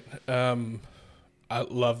really great. I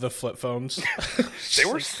love the flip phones. They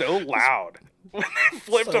were so loud when they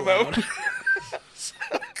flipped them open.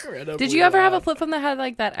 Did you ever have a flip phone that had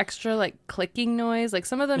like that extra like clicking noise? Like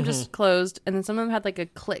some of them just closed, and then some of them had like a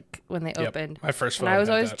click when they opened. My first phone. And I was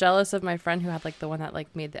always jealous of my friend who had like the one that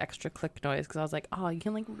like made the extra click noise because I was like, oh, you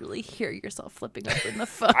can like really hear yourself flipping open the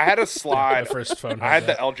phone. I had a slide. My first phone. I had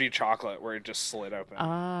the LG chocolate where it just slid open.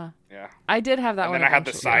 Yeah. I did have that one. And then I had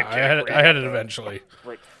the sidekick. I had it eventually.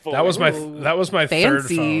 That was my third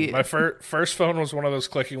phone. My first phone was one of those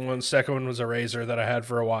clicking ones. Second one was a Razor that I had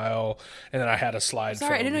for a while, and then I had a slide phone.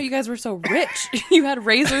 Sorry, I didn't know you guys were so rich. You had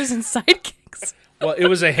Razors and sidekicks. Well, it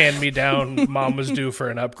was a hand-me-down. Mom was due for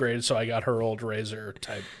an upgrade, so I got her old Razor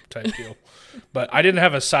type deal. But I didn't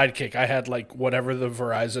have a sidekick. I had like whatever the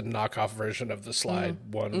Verizon knockoff version of the slide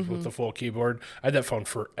one with the full keyboard. I had that phone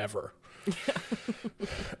forever.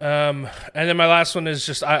 And then my last one is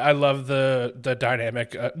just I love the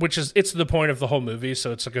dynamic, which is it's the point of the whole movie,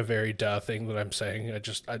 so it's like a very thing that I'm saying.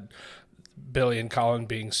 Billy and Colin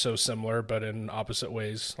being so similar, but in opposite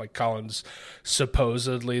ways. Like Colin's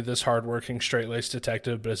supposedly this hardworking, straight-laced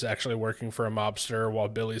detective, but is actually working for a mobster, while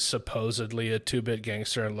Billy's supposedly a two-bit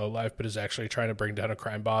gangster in lowlife, but is actually trying to bring down a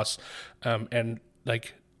crime boss. And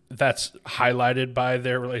like that's highlighted by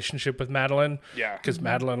their relationship with Madeline. Yeah, because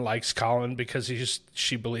Madeline likes Colin because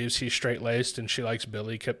she believes he's straight-laced, and she likes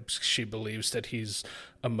Billy because she believes that he's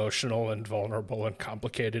emotional and vulnerable and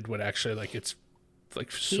complicated. When actually, like it's. Like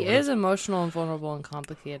he is emotional and vulnerable and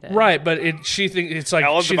complicated, right? But she thinks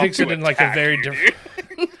it in like a very different.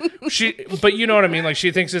 But you know what I mean. Like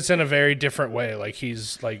she thinks it's in a very different way. Like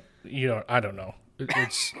he's like I don't know.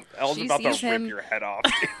 It's Elle's about to rip your head off.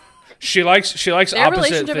 She likes their opposite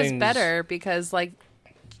relationship things. is better because like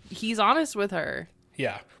he's honest with her.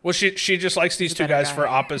 Yeah. Well, she just likes these two guys for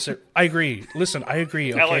opposite. I agree. Listen, I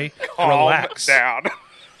agree. Okay, relax down.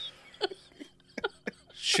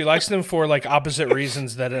 She likes them for like opposite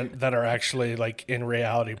reasons that are actually like in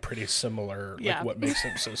reality pretty similar. Like what makes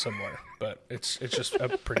them so similar. But it's just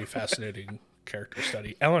a pretty fascinating character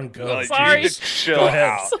study. Ellen, go. Sorry. Chill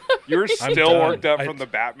out. You were still worked up from the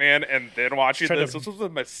Batman, and then watching this. This was a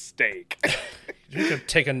mistake. You could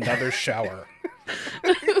take another shower.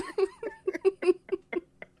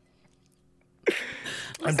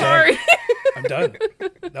 I'm sorry. done. I'm done.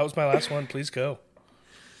 That was my last one. Please go.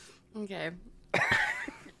 Okay.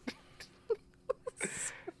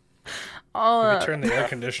 Maybe turn the air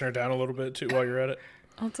conditioner down a little bit too while you're at it.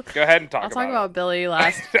 Go ahead and talk. I'll talk about Billy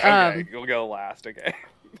last. Okay, you'll go last. Okay.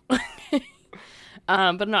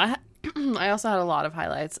 But no, I also had a lot of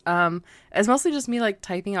highlights. It's mostly just me like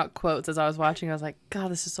typing out quotes as I was watching. I was like,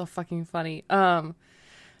 God, this is so fucking funny. But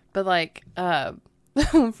like,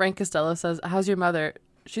 when Frank Costello says, "How's your mother?"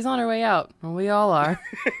 She's on her way out. Well, we all are.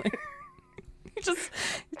 He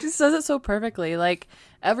just says it so perfectly. Like,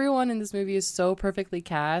 everyone in this movie is so perfectly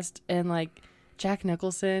cast, and like Jack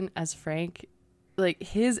Nicholson as Frank, like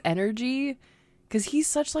his energy, because he's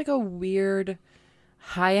such like a weird,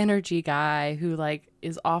 high energy guy who like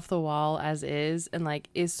is off the wall as is, and like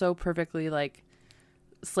is so perfectly like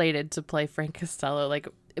slated to play Frank Costello. Like,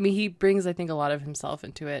 I mean, he brings, I think, a lot of himself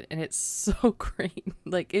into it, and it's so great.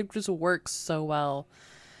 Like, it just works so well.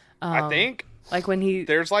 I think like when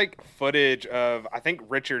there's like footage of, I think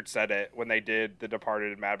Richard said it when they did The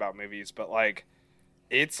Departed and Mad About Movies, but like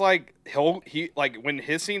it's like he like when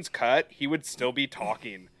his scenes cut, he would still be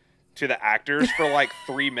talking to the actors for like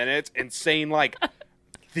 3 minutes and saying like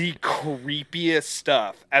the creepiest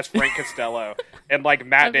stuff as Frank Costello, and like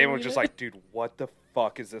Matt Damon was just like, dude, what the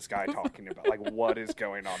fuck is this guy talking about? Like, what is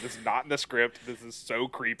going on? This is not in the script. This is so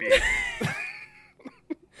creepy.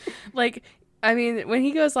 Like, I mean, when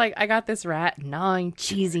he goes like, I got this rat, gnawing,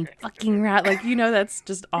 cheesy fucking rat, like, you know, that's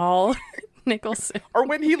just all Nicholson. Or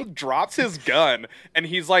when he drops his gun and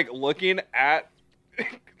he's like looking at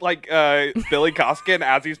like Billy Coskin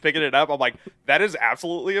as he's picking it up, I'm like, that is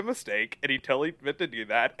absolutely a mistake, and he totally meant to do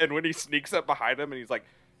that. And when he sneaks up behind him and he's like,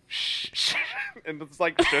 shh, and it's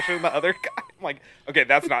like shushing the other guy, I'm like, okay,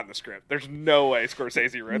 that's not in the script. There's no way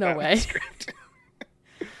Scorsese wrote that in the script.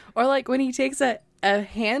 Or like when he takes a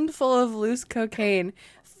handful of loose cocaine,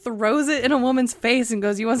 throws it in a woman's face and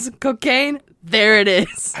goes, "You want some cocaine? There it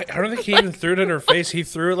is." I don't think he even threw it in her face. He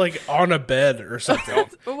threw it like on a bed or something.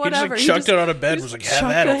 Whatever. He just like chucked it on a bed and was like,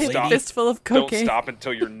 have at it, lady. Fistful of cocaine. Don't stop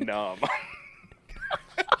until you're numb.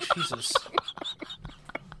 Jesus.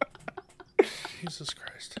 Jesus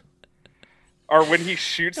Christ. Or when he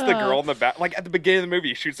shoots the girl in the back, like at the beginning of the movie,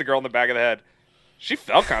 he shoots the girl in the back of the head. She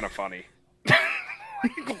felt kind of funny.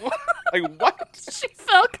 Like, what? She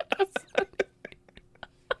felt kind of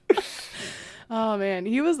funny. Oh man,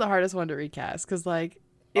 he was the hardest one to recast because like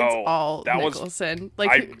it's all Nicholson.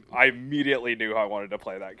 Like I immediately knew how I wanted to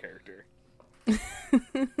play that character.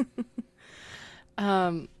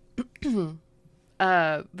 But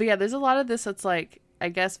yeah, there's a lot of this that's like, I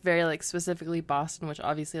guess, very like specifically Boston, which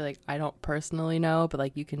obviously like I don't personally know, but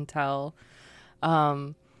like you can tell.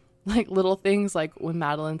 Like little things like when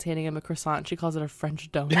Madeline's handing him a croissant, she calls it a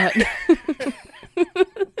French donut.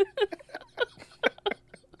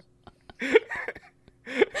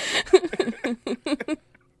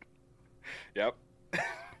 Yep.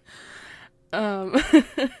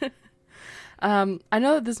 I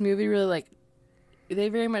know that this movie really like, they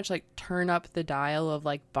very much like turn up the dial of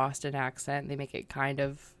like Boston accent. They make it kind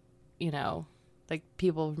of, you know, like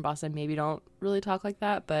people from Boston maybe don't really talk like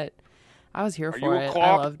that, but I was here for it.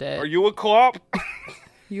 I loved it. Are you a cop?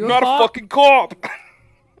 You not a fucking cop.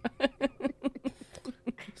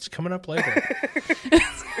 It's coming up later.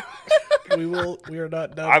 We are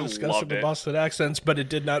not done discussing the Boston accents, but it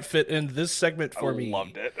did not fit in this segment for me. I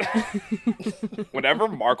loved it. Whenever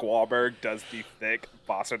Mark Wahlberg does the thick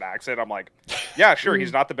Boston accent, I'm like, yeah, sure,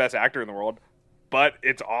 he's not the best actor in the world, but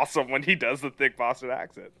it's awesome when he does the thick Boston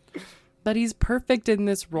accent. But he's perfect in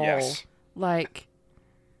this role. Yes. Like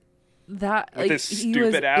that, with like his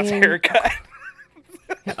stupid ass haircut.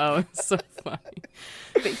 Oh, it's so funny.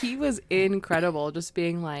 But he was incredible, just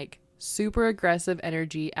being like super aggressive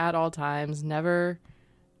energy at all times, never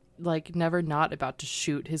not about to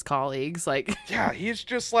shoot his colleagues. Like, yeah, he's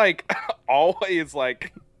just like always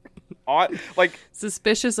like on, like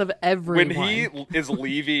suspicious of everyone. When he is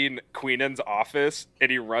leaving Queenan's office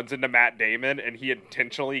and he runs into Matt Damon and he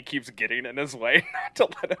intentionally keeps getting in his way not to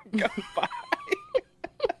let him go by.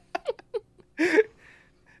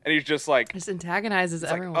 And he's just like, just antagonizes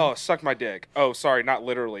everyone. Like, oh, suck my dick. Oh, sorry, not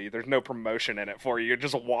literally. There's no promotion in it for you. It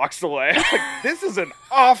just walks away. Like, this is an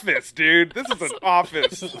office, dude. This is an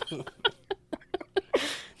office.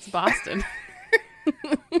 It's Boston.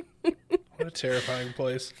 What a terrifying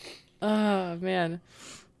place. Oh man.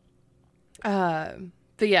 But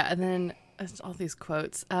yeah, and then all these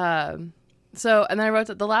quotes. And then I wrote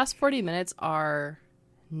that the last 40 minutes are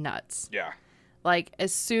nuts. Yeah. Like,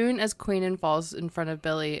 as soon as Queenan falls in front of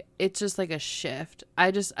Billy, it's just like a shift.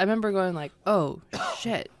 I remember going like, oh,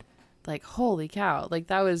 shit. Like, holy cow. Like,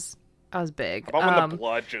 that was I was big. How about when the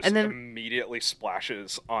blood just immediately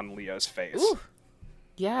splashes on Leo's face? Ooh,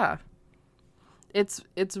 yeah. It's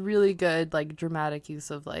really good, like, dramatic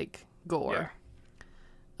use of, like, gore.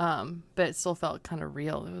 Yeah. But it still felt kind of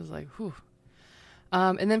real. It was like, whew.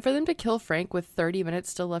 And then for them to kill Frank with 30 minutes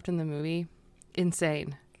still left in the movie,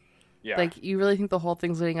 insane. Yeah. Like, you really think the whole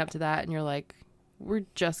thing's leading up to that, and you're like, we're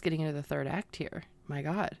just getting into the third act here. My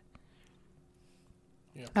God.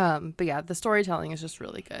 Yeah. But yeah, the storytelling is just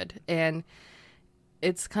really good. And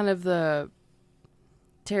it's kind of the...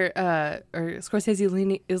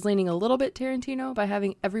 Scorsese is leaning a little bit Tarantino by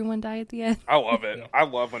having everyone die at the end. I love it. I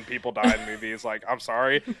love when people die in movies. Like, I'm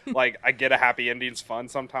sorry. Like, I get a happy ending's fun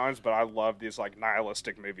sometimes, but I love these, like,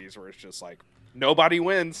 nihilistic movies where it's just like, nobody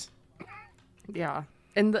wins. Yeah.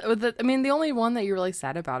 And the only one that you're really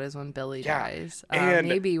sad about is when Billy dies. And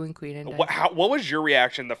maybe when Queen dies. What was your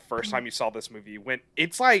reaction the first time you saw this movie? When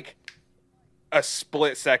it's like a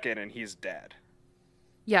split second and he's dead.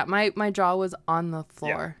 Yeah, my jaw was on the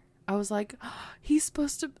floor. Yeah. I was like, oh, he's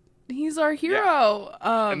our hero.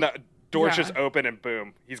 Yeah. And the doors just open and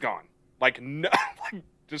boom, he's gone. Like, no,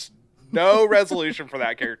 just no resolution for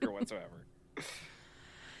that character whatsoever.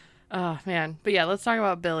 Oh, man. But yeah, let's talk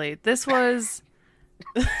about Billy. This was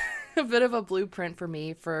a bit of a blueprint for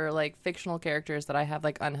me for, like, fictional characters that I have,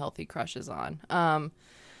 like, unhealthy crushes on.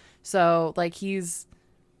 So, like, he's,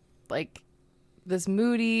 like... this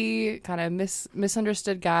moody kind of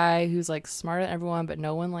misunderstood guy who's like smart than everyone, but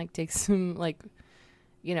no one like takes him like,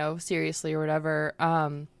 you know, seriously or whatever.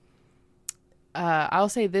 I'll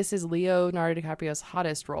say this is Leonardo DiCaprio's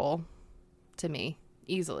hottest role to me,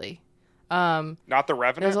 easily. Not The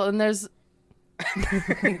Revenant. There's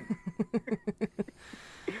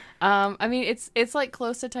I mean it's like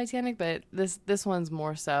close to Titanic, but this one's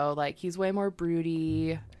more so. Like, he's way more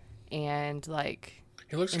broody and like,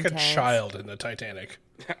 he looks intense. Like a child in the Titanic.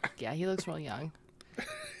 Yeah, he looks real young.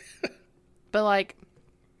 But like,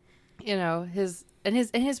 you know, his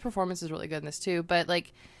performance is really good in this too. But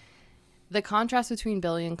like, the contrast between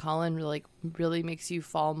Billy and Colin really makes you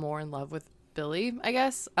fall more in love with Billy, I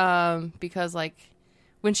guess. Because like,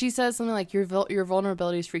 when she says something like your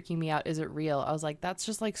vulnerability is freaking me out, is it real? I was like, that's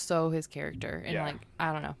just like so his character, and like,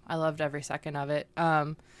 I don't know, I loved every second of it.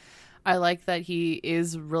 I like that he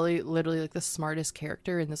is really literally like the smartest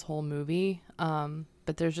character in this whole movie.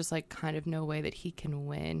 But there's just like kind of no way that he can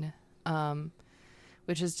win,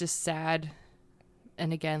 which is just sad.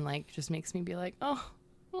 And again, like, just makes me be like,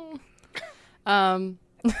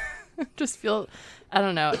 just feel, I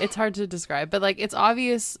don't know. It's hard to describe, but like, it's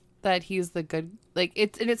obvious that he's the good, like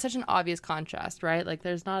it's such an obvious contrast, right? Like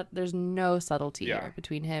there's no subtlety here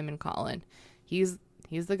between him and Colin. He's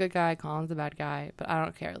the good guy, Colin's the bad guy, but I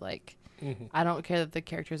don't care. Like, I don't care that the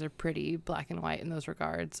characters are pretty black and white in those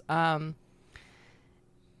regards.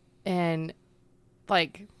 And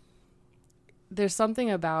like, there's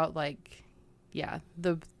something about like,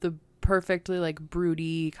 the perfectly like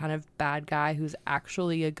broody kind of bad guy who's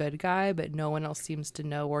actually a good guy, but no one else seems to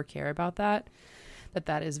know or care about that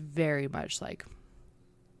is very much like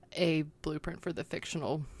a blueprint for the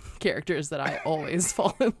fictional characters that I always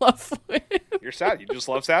fall in love with. You're sad. You just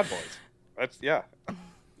love sad boys. That's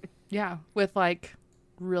Yeah, with like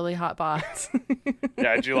really hot bots.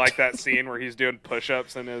 Yeah, did you like that scene where he's doing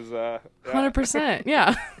push-ups in his 100%.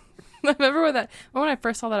 Yeah. I remember when I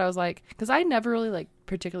first saw that, I was like, because I never really like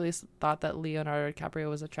particularly thought that Leonardo DiCaprio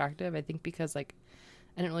was attractive. I think because like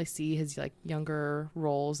I didn't really see his like younger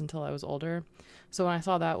roles until I was older. So when I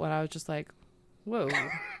saw that one, I was just like, whoa.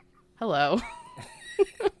 Hello.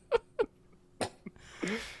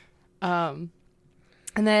 And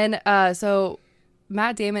then so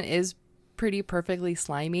Matt Damon is pretty perfectly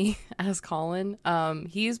slimy as Colin.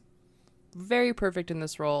 He's very perfect in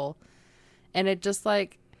this role, and it just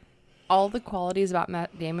like all the qualities about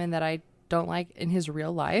Matt Damon that I don't like in his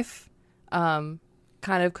real life kind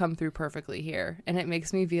of come through perfectly here, and it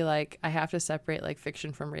makes me feel like I have to separate like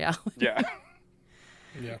fiction from reality. Yeah.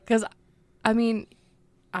 Because I mean,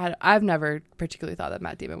 I've never particularly thought that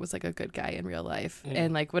Matt Damon was like a good guy in real life.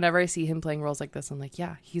 And like whenever I see him playing roles like this, I'm like,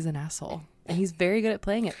 yeah, he's an asshole. And he's very good at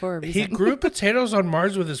playing it for a reason. He grew potatoes on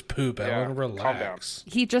Mars with his poop. Ellen, relax.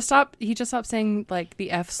 He just stopped saying like the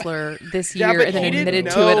F slur this year, and then admitted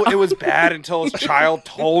to it. It was bad until his child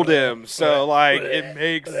told him. So like it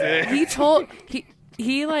makes it.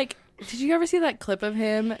 He like, did you ever see that clip of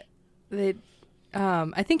him that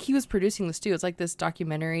I think he was producing this too. It's like this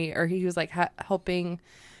documentary, or he was like helping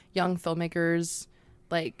young filmmakers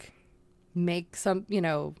like make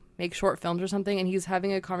short films or something, and he's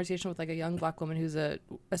having a conversation with like a young black woman who's a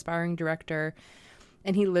aspiring director,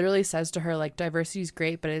 and he literally says to her like, diversity is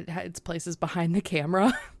great, but it's places behind the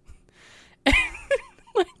camera.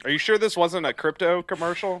 Are you sure this wasn't a crypto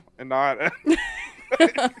commercial and not?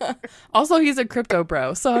 Also, he's a crypto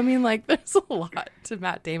bro, so I mean, like, there's a lot to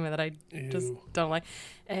Matt Damon that I just don't like,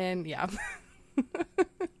 and yeah.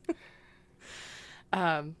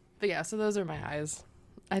 But yeah, so those are my highs.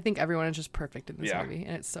 I think everyone is just perfect in this movie,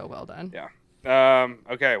 and it's so well done. Yeah.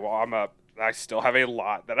 Okay. Well, I'm up. I still have a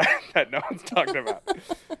lot that no one's talked about.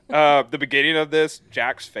 The beginning of this,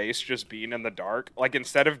 Jack's face just being in the dark. Like,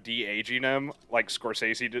 instead of de-aging him, like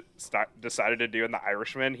Scorsese decided to do in The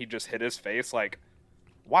Irishman, he just hit his face. Like,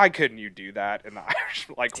 why couldn't you do that in The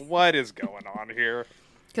Irishman? Like, what is going on here?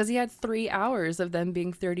 Because he had 3 hours of them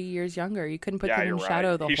being 30 years younger. You couldn't put them in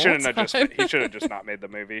shadow the whole time. He should have just not made the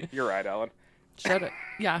movie. You're right, Ellen. Shut it.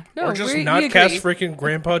 Yeah. No, or just not cast freaking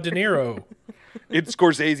Grandpa De Niro. It's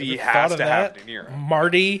Scorsese. He has to have De Niro.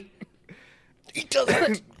 Marty. He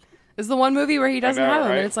doesn't. It's the one movie where he doesn't have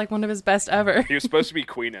him, and it's like one of his best ever. He was supposed to be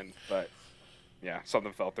Queenan, but yeah,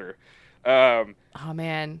 something fell through. Oh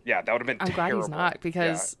man. Yeah, that would have been terrible. I'm glad he's not,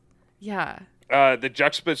 because the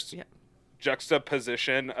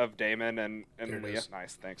juxtaposition of Damon and Leo.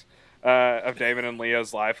 Nice, thanks. Of Damon and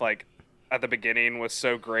Leo's life, like, at the beginning was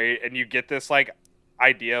so great, and you get this like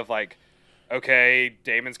idea of like, okay,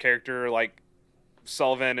 Damon's character, like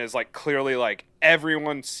Sullivan, is like clearly like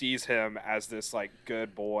everyone sees him as this like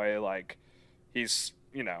good boy, like he's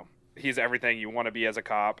everything you want to be as a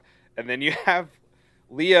cop, and then you have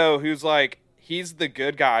Leo, who's like, he's the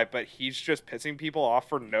good guy, but he's just pissing people off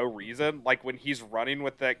for no reason. Like when he's running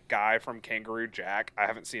with that guy from Kangaroo Jack, I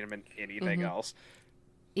haven't seen him in anything else.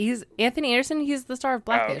 He's Anthony Anderson. He's the star of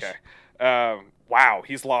Blackish. Oh, okay. Wow,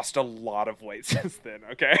 he's lost a lot of weight since then.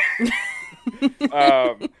 Okay.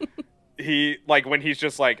 He, like, when he's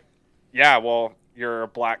just like, yeah, well, you're a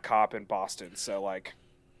black cop in Boston, so like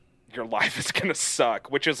your life is gonna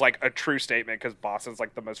suck, which is like a true statement because Boston's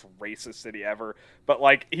like the most racist city ever. But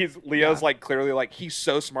like Leo's like clearly like he's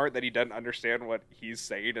so smart that he doesn't understand what he's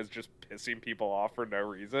saying is just pissing people off for no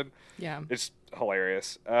reason. Yeah, it's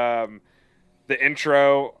hilarious. The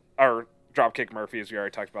intro, or Dropkick Murphys, we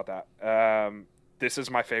already talked about that. This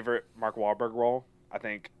is my favorite Mark Wahlberg role. I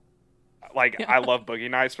think, like, I love Boogie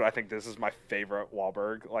Nights, but I think this is my favorite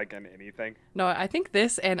Wahlberg, like, in anything. No, I think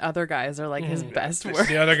this and Other Guys are like his best work.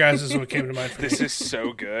 The Other Guys is what came to mind for This is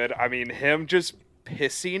so good. I mean, him just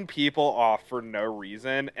pissing people off for no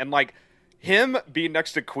reason, and like him being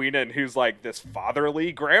next to Queenan, who's like this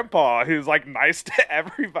fatherly grandpa who's like nice to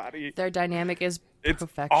everybody. Their dynamic is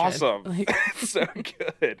perfection. Awesome. Like, it's so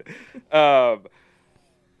good.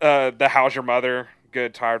 The How's Your Mother?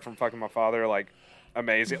 Good, tired from fucking my father. Like,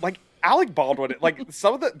 amazing. Like, Alec Baldwin, like,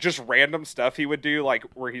 some of the just random stuff he would do, like,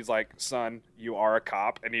 where he's like, son, you are a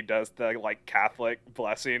cop, and he does the, like, Catholic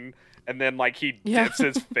blessing, and then, like, he dips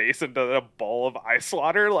his face into a bowl of ice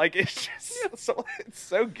water. Like, it's just it's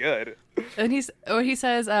so good. And he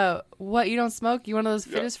says, what, you don't smoke? You one of those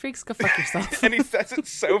fitness freaks? Go fuck yourself. And he says it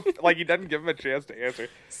so, like, he doesn't give him a chance to answer.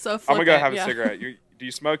 So flippant, I'm gonna go have a cigarette. Do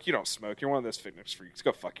you smoke? You don't smoke. You're one of those fitness freaks.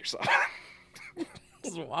 Go fuck yourself.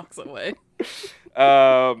 Just walks away.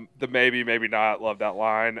 The maybe not, love that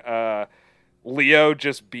line. Leo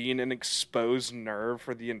just being an exposed nerve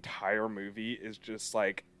for the entire movie is just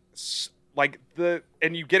like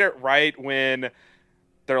and you get it right when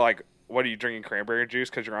they're like, what are you drinking, cranberry juice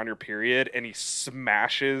because you're on your period, and he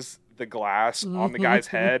smashes the glass on the guy's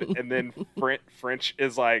head, and then French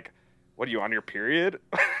is like, what are you, on your period?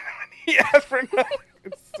 He asked for no.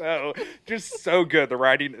 It's so good. The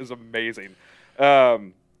writing is amazing. Are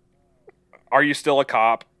you still a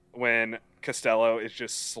cop? When Costello is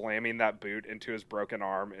just slamming that boot into his broken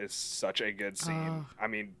arm is such a good scene. I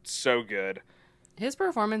mean, so good. His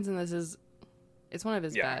performance in this it's one of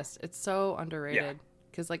his best. It's so underrated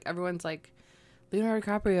because like everyone's like, Leonardo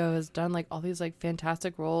DiCaprio has done like all these like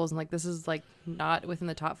fantastic roles, and like this is like not within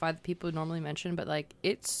the top 5 that people normally mention, but like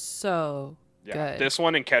it's so good. This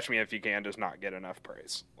one and Catch Me If You Can does not get enough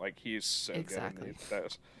praise. Like, he's so good in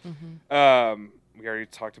those. We already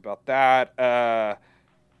talked about that.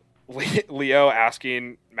 Leo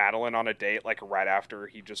asking Madeline on a date, like, right after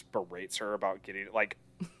he just berates her about getting, like,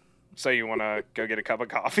 so you want to go get a cup of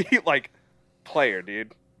coffee? Like, player,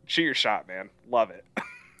 dude. Shoot your shot, man. Love it.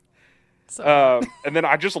 And then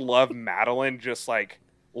I just love Madeline just, like,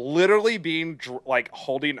 literally being, like,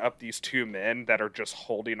 holding up these two men that are just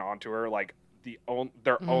holding on to her, like,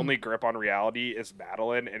 their only grip on reality is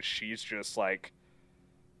Madeline, and she's just, like,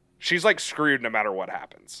 she's, like, screwed no matter what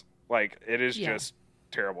happens. Like, it is just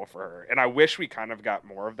terrible for her. And I wish we kind of got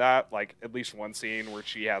more of that, like, at least one scene where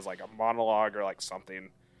she has, like, a monologue or, like, something.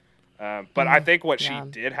 But I think what she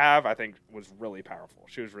did have, I think, was really powerful.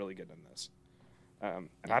 She was really good in this. And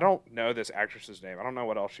I don't know this actress's name. I don't know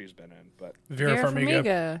what else she's been in, but Vera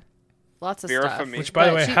Farmiga. Lots of Vera stuff. Farmiga. Which, by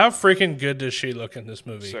the way, how freaking good does she look in this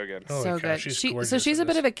movie? So good. Holy so cow, good. she's So she's a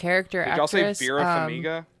bit of a character Did y'all actress. say Vera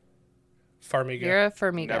Farmiga? Farmiga. Vera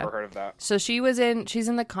Farmiga. Never heard of that. So she's in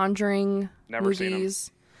the Conjuring Never seen 'em.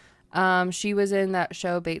 movies. She was in that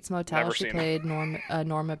show Bates Motel. Never She seen played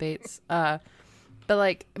Norma Bates.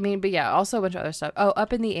 But yeah, also a bunch of other stuff. Oh,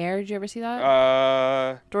 Up in the Air. Did you ever see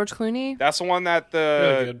that? George Clooney. That's the one that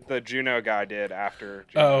Really the Juno guy did after.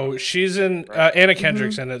 Juno. Oh, she's in Anna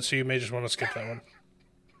Kendrick's in it, so you may just want to skip that one.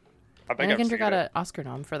 I think Anna I've Kendrick seen got it. an Oscar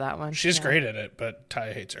nom for that one. She's Yeah. great at it, but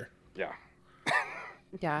Ty hates her. Yeah.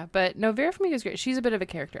 Yeah, but no, Vera Farmiga's great. She's a bit of a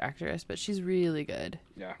character actress, but she's really good.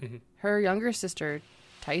 Yeah. Her younger sister,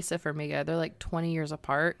 Taissa Farmiga, they're like 20 years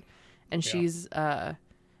apart, and she's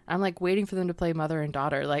I'm like waiting for them to play mother and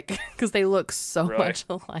daughter, like because they look so Really? much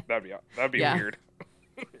alike. That'd be Yeah. weird.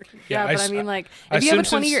 Yeah, but I mean, like, if you have a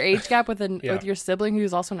 20-year age gap with with your sibling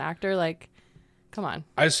who's also an actor, like, come on.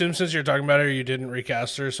 I assume since you're talking about her, you didn't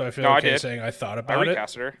recast her, so I feel No, I okay did. saying I thought I about it.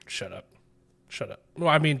 recasted her. Shut up. Well,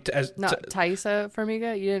 I mean, Taissa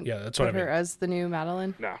Farmiga, you didn't. Yeah, that's what put I mean. her as the new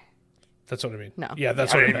Madeline. No. That's what I mean. No. Yeah,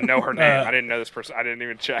 that's I what didn't I even meant. know her name. I didn't know this person. I didn't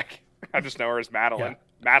even check. I just know her as Madeline. Yeah.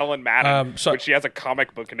 Madeline Madden. So- which she has a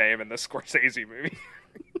comic book name in the Scorsese movie.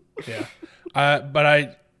 Yeah.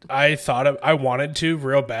 But I thought I wanted to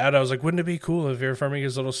real bad. I was like, wouldn't it be cool if Vera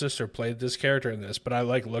Farmiga's little sister played this character in this? But I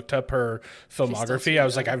like looked up her filmography. I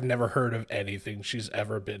was like, I've never heard of anything she's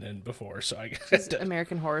ever been in before. So I guess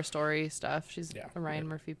American Horror Story stuff. She's a Ryan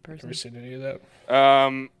Murphy person. never seen any of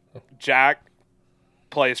that. Jack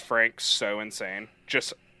plays Frank so insane.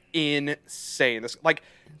 Just insane.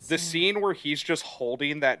 The scene where he's just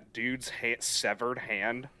holding that dude's severed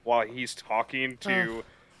hand while he's talking to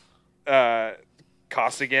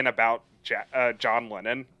Costigan about John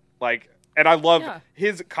Lennon. And I love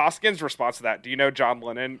his Costigan's response to that. Do you know John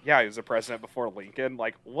Lennon? Yeah, he was the president before Lincoln.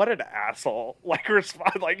 What an asshole.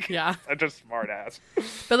 Response. Such a smart ass.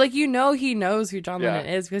 But he knows who John Lennon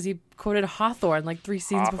is because he quoted Hawthorne 3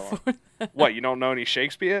 scenes before that. What, you don't know any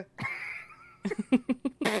Shakespeare?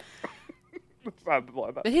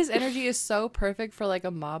 But his energy is so perfect for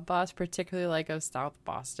a mob boss, particularly of South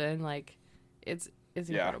Boston. It's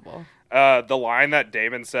incredible. The line that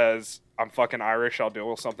Damon says, "I'm fucking Irish, I'll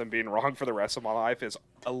deal with something being wrong for the rest of my life," is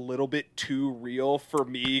a little bit too real for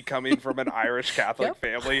me coming from an Irish Catholic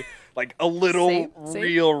family. A little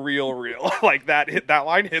Same. real. That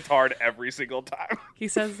line hits hard every single time. He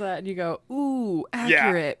says that and you go, ooh,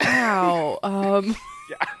 accurate. Wow.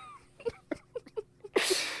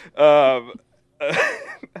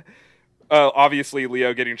 Obviously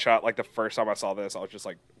Leo getting shot. The first time I saw this, I was just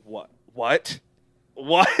like, what?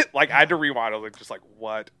 I had to rewind. I was just like,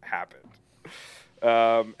 what happened?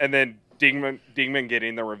 And then Dingman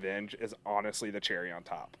getting the revenge is honestly the cherry on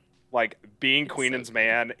top. Being Queenan's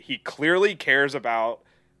man, he clearly cares about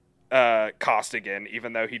Costigan,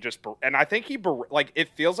 even though he just and I think it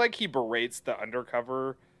feels like he berates the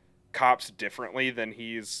undercover cops differently than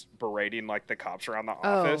he's berating the cops around the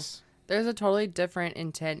office. There's a totally different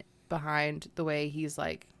intent behind the way he's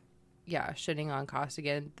shitting on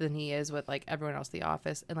Costigan than he is with everyone else in the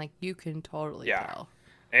office, and you can totally tell.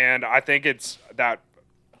 And I think it's that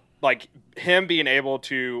him being able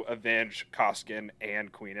to avenge Costigan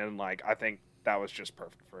and Queenan, I think that was just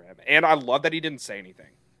perfect for him. And I love that he didn't say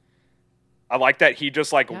anything. I like that he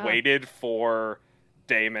just waited for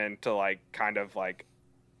Damon to kind of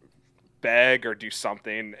beg or do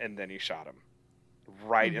something, and then he shot him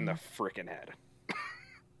right in the freaking head.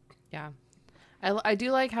 Yeah. I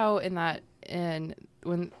do like how in that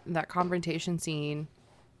confrontation scene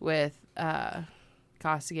with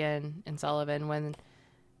Costigan and Sullivan, when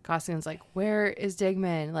Costigan's where is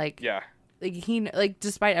Digman? He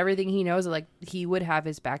despite everything, he knows that he would have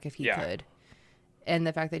his back if he could. And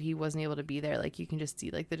the fact that he wasn't able to be there, you can just see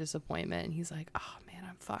the disappointment, and he's like, oh man,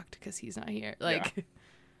 I'm fucked because he's not here.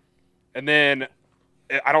 And then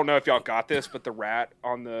I don't know if y'all got this, but the rat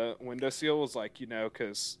on the windowsill was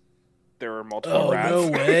because there were multiple rats. Oh,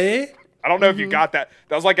 no way. I don't know if you got that.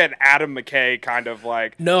 That was an Adam McKay kind of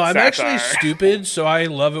No, I'm satire. actually stupid, so I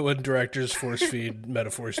love it when directors force feed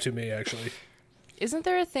metaphors to me, actually. Isn't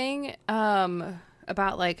there a thing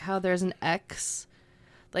about how there's an X,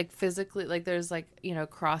 physically, there's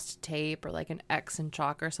crossed tape or an X in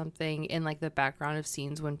chalk or something in the background of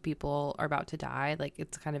scenes when people are about to die?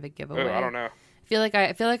 It's kind of a giveaway. Ooh, I don't know.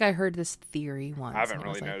 I feel like I heard this theory once. I haven't and it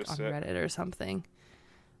really was, noticed on it. Reddit or something.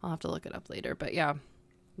 I'll have to look it up later. But yeah,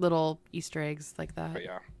 little Easter eggs like that. But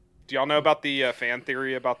yeah. Do y'all know about the fan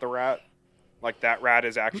theory about the rat? That rat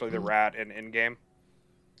is actually the rat in Endgame?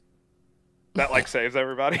 That like saves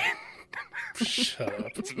everybody. Shut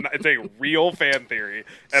up. It's a real fan theory,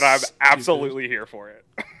 and I'm absolutely here for it.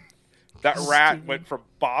 That rat went from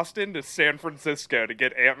Boston to San Francisco to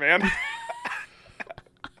get Ant-Man.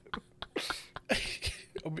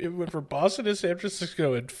 It went from Boston to San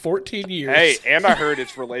Francisco in 14 years. Hey, and I heard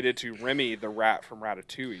it's related to Remy the rat from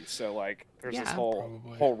Ratatouille. So like, there's this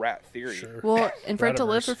whole rat theory. Sure. Well, and for it to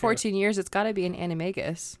live for Rativerse, 14 years, it's got to be an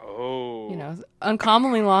animagus. Oh, You know,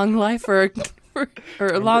 uncommonly long life for or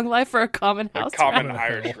a long life for a common a house common rat.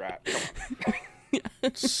 Irish rat. Come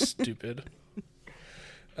on. Stupid.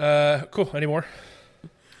 Cool. Any more?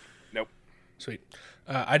 Nope. Sweet.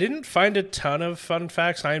 I didn't find a ton of fun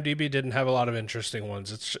facts. IMDb didn't have a lot of interesting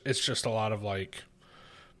ones. It's just a lot of like.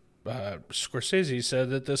 Scorsese said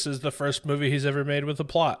that this is the first movie he's ever made with a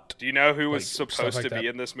plot. Do you know who was Like, supposed stuff to like be that.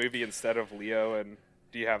 in this movie instead of Leo? And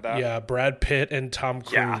do you have that? Yeah, Brad Pitt and Tom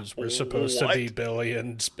Yeah. Cruise were supposed to What? be Billy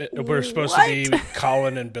and were supposed to be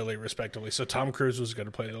Colin and Billy respectively. So Tom Cruise was going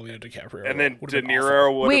to play the Leo DiCaprio, And then role. Would've De been awful.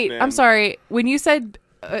 Niro would Wait, have been. I'm sorry. When you said,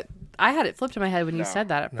 I had it flipped in my head when you No. said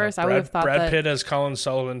that at No, first. I would have thought Brad that. Pitt as Colin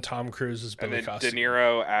Sullivan, Tom Cruise as And Billy then De Costigan.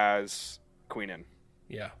 Niro as Queenan.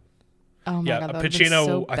 Yeah, Oh my yeah. god, that would've been Pacino.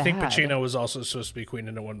 so I think bad. Pacino was also supposed to be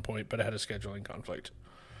Queenan at one point, but it had a scheduling conflict.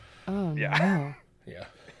 Oh Yeah. no, Yeah,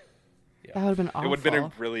 that would have been awful. It would have been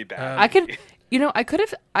a really bad. I could,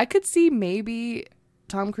 I could see maybe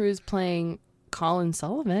Tom Cruise playing Colin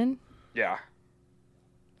Sullivan. Yeah.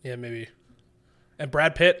 yeah, maybe. And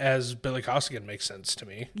Brad Pitt as Billy Costigan makes sense to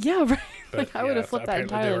me. Yeah, right. But Like I would have flipped that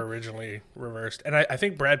apparently they were entirely. originally reversed. And I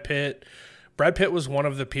think Brad Pitt was one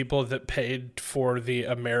of the people that paid for the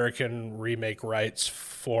American remake rights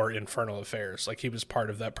for Infernal Affairs. Like he was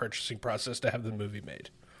part of that purchasing process to have the movie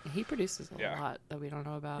made. He produces a Yeah. lot that we don't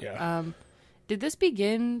know about. Yeah. Did this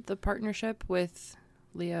begin the partnership with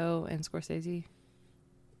Leo and Scorsese?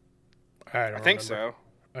 I I think so.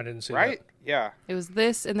 I didn't see Right? Yeah. It was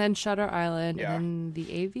this, and then Shutter Island, Yeah. and then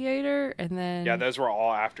The Aviator, and then Yeah, those were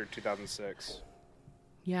all after 2006.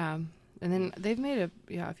 yeah, and then they've made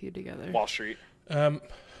a few together. Wall Street. that.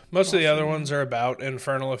 Most of the other ones are about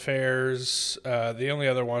Infernal Affairs. The only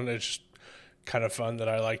other one is just kind of fun that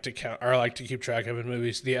I like to count or I like to keep track of in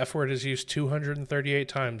movies. The F word is used 238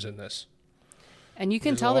 times in this. And you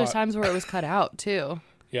can There's tell a there's lot. times where it was cut out too.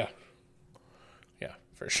 Yeah. Yeah,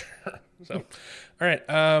 for sure. So, all right.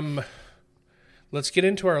 Let's get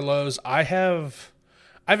into our lows. I have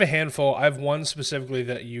a handful. I have one specifically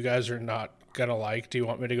that you guys are not gonna like. Do you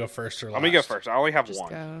want me to go first or last? Let me go first. I only have Just one.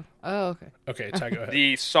 go. Oh, okay. Okay, Ty, go ahead.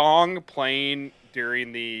 The song playing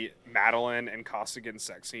during the Madeline and Costigan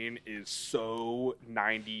sex scene is so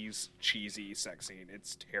 90s cheesy sex scene.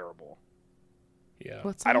 It's terrible. Yeah.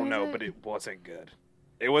 What I song don't know, is but it wasn't good.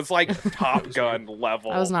 It was like Top Gun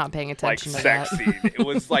level. I was not paying like attention to sex that. scene. It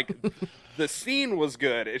was like the scene was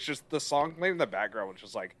good. It's just the song playing in the background was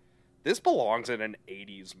just like, this belongs in an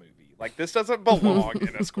 80s movie. Like this doesn't belong in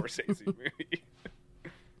a Scorsese movie.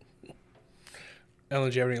 Ellen,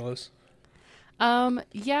 do you have any lows?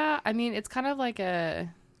 Yeah, I mean, it's kind of like there's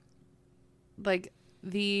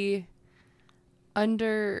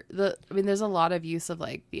a lot of use of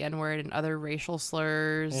like the N-word and other racial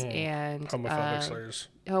slurs and Homophobic slurs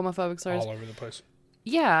homophobic slurs. all over the place.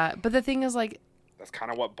 Yeah, but the thing is like, That's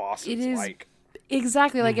kind of what Boston's It is like.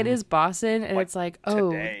 exactly like it is Boston, and Like, it's like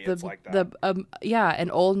today the it's like that.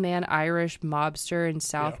 an old man Irish mobster in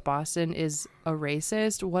South Yeah. Boston is a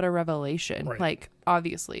racist. What a revelation! Right. Like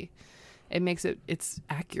obviously, it's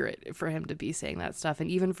accurate for him to be saying that stuff, and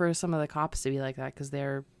even for some of the cops to be like that because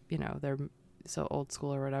they're so old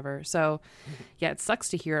school or whatever. So yeah, it sucks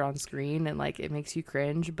to hear it on screen and like it makes you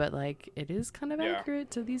cringe, but like it is kind of Yeah.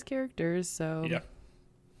 accurate to these characters. So Yeah.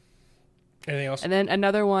 Anything else? and then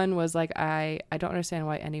another one was like, I don't understand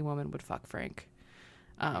why any woman would fuck Frank.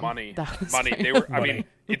 Money. that was Money. my- They were. I Money. mean,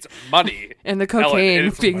 it's money. And the Ellen, cocaine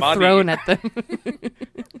it's being money. thrown at them.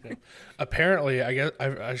 Apparently, I guess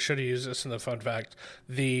I should have used this in the fun fact.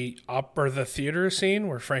 The theater scene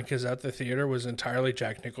where Frank is at the theater was entirely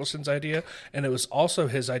Jack Nicholson's idea, and it was also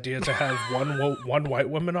his idea to have one white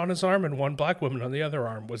woman on his arm and one black woman on the other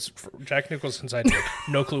arm. Was Jack Nicholson's idea?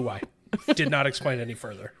 No clue why. Did not explain any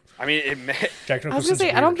further. I mean, it Jack I was gonna Nicholson's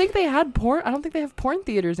say, I don't weird. think they had porn. I don't think they have porn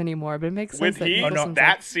theaters anymore. But it makes when sense that he Nicholson's that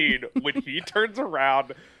like, scene when he turns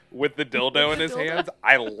around with the dildo in his dildo. hands,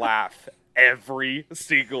 I laugh every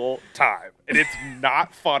single time, and it's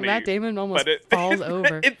not funny. Matt Damon almost but falls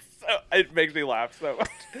over. It makes me laugh so much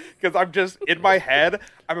because I'm just in my head.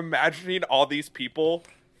 I'm imagining all these people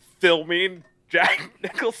filming Jack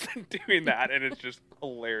Nicholson doing that, and it's just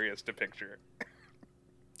hilarious to picture.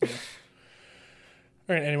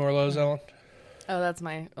 All right, any more lows, Ellen? Oh, that's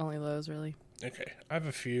my only lows, really. Okay, I have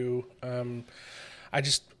a few. And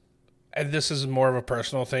this is more of a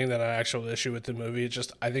personal thing than an actual issue with the movie. It's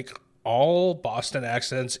just, I think all Boston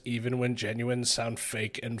accents, even when genuine, sound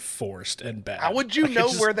fake and forced and bad. How would you know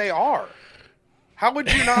where they are? How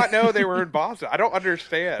would you not know they were in Boston? I don't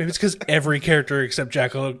understand. Maybe it's because every character except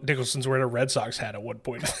Jack Nicholson's wearing a Red Sox hat at one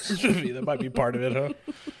point in this movie. That might be part of it,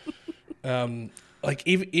 huh? Like,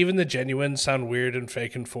 even the genuine sound weird and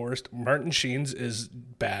fake and forced. Martin Sheen's is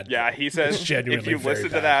bad. Yeah, he says, genuinely if you listen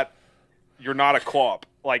bad. to that, you're not a co-op.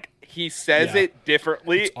 Like, he says it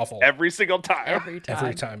differently every single time.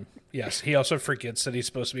 Every time. Yes. He also forgets that he's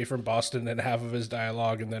supposed to be from Boston and half of his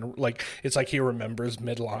dialogue, and then, like, it's like he remembers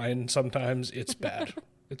mid-line sometimes. It's bad.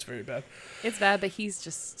 It's very bad. It's bad, but he's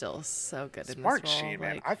just still so good in this role. Martin Sheen,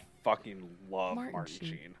 man. I fucking love Martin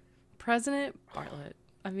Sheen. President Bartlett.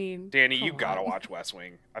 I mean, Danny, you gotta watch West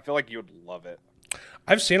Wing. I feel like you would love it.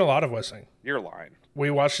 I've seen a lot of West Wing. You're lying.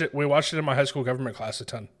 We watched it in my high school government class a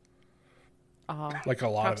ton. Like a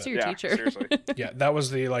lot props of to it. your teacher. Seriously. Yeah, that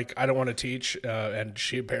was the, like, I don't want to teach, and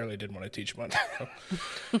she apparently didn't want to teach much.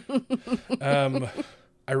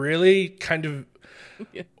 I really kind of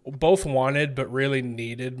both wanted but really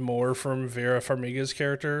needed more from Vera Farmiga's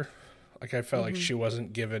character. Like, I felt like she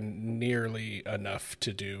wasn't given nearly enough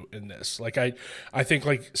to do in this. Like, I think,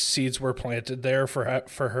 like, seeds were planted there for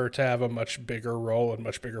her to have a much bigger role and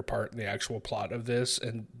much bigger part in the actual plot of this,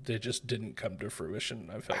 and they just didn't come to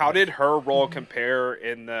fruition. I felt. How did her role compare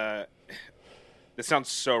in the? This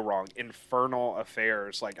sounds so wrong. Infernal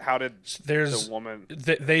Affairs. Like, how did the woman?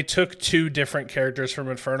 They took two different characters from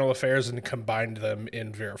Infernal Affairs and combined them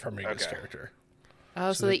in Vera Farmiga's character.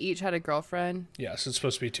 Oh, so they each had a girlfriend? Yes, it's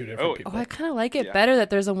supposed to be two different people. Oh, I kind of like it better that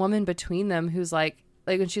there's a woman between them who's like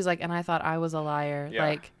when she's like, and I thought I was a liar. Yeah.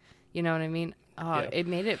 Like, you know what I mean? It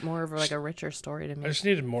made it more of like a richer story to me. I just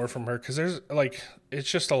needed more from her because there's like, it's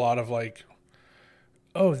just a lot of like,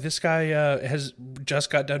 oh, this guy has just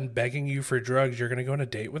got done begging you for drugs. You're going to go on a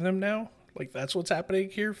date with him now? Like, that's what's happening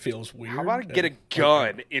here? Feels weird. How about I get a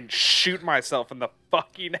gun and shoot myself in the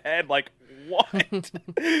fucking head? Like, what?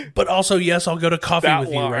 But also, yes, I'll go to coffee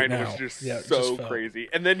with you right now. That line was just so crazy.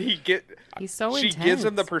 And then he's so she intense. gives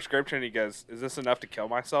him the prescription and he goes, is this enough to kill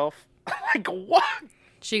myself? Like, what?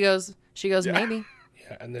 She goes, maybe.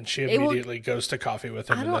 Yeah, and then she immediately goes to coffee with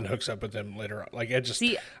him and then hooks up with him later on. Like,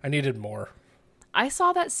 I needed more. I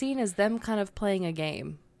saw that scene as them kind of playing a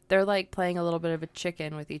game. They're like playing a little bit of a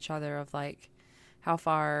chicken with each other of like how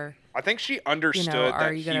far. I think she understood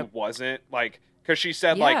that he wasn't like, because she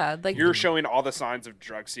said like you're showing all the signs of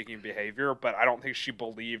drug seeking behavior, but I don't think she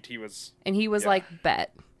believed he was. And he was like,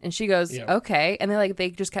 bet. And she goes, okay. And they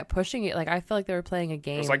just kept pushing it. Like, I feel like they were playing a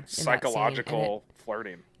game. It was like psychological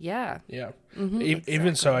flirting. Yeah. Yeah. Mm-hmm,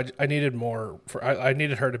 Even so, I needed more. I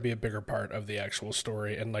needed her to be a bigger part of the actual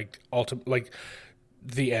story and like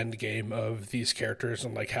the end game of these characters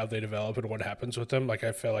and like how they develop and what happens with them. Like,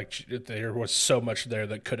 I felt like there was so much there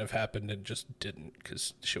that could have happened and just didn't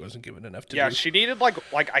because she wasn't given enough to do. Yeah, she needed like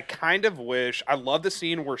I kind of wish. I love the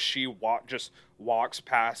scene where she just walks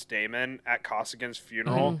past Damon at Costigan's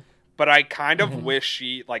funeral, but I kind of wish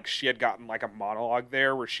she had gotten like a monologue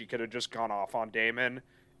there where she could have just gone off on Damon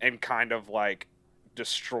and kind of like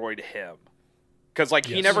destroyed him, because like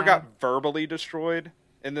he never got verbally destroyed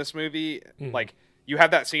in this movie. Like, you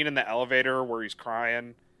have that scene in the elevator where he's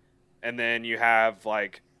crying, and then you have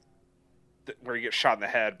like where he gets shot in the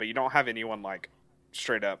head, but you don't have anyone like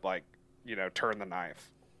straight up like, you know, turn the knife.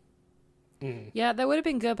 Yeah, that would have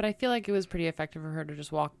been good, but I feel like it was pretty effective for her to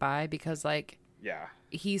just walk by because like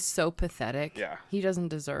he's so pathetic. Yeah, he doesn't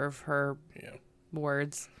deserve her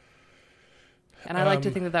words. And I like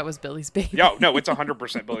to think that was Billy's baby. No, it's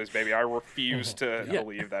 100% Billy's baby. I refuse to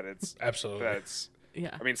believe that it's absolutely.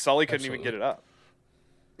 I mean, Sully couldn't even get it up.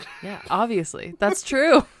 Yeah, obviously. That's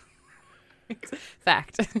true.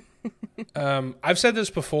 Fact. I've said this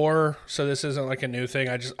before, so this isn't like a new thing.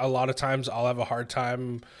 A lot of times I'll have a hard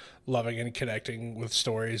time loving and connecting with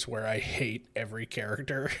stories where I hate every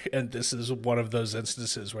character, and this is one of those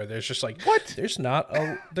instances where there's just like, what? There's not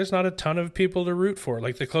a ton of people to root for.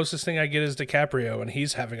 Like, the closest thing I get is DiCaprio, and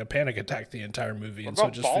he's having a panic attack the entire movie, and so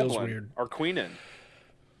it just feels weird. Or Queenan.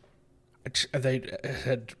 They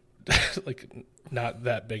had like not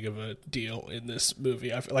that big of a deal in this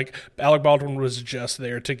movie. I feel like Alec Baldwin was just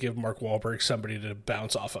there to give Mark Wahlberg somebody to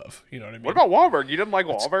bounce off of. You know what I mean? What about Wahlberg? You didn't like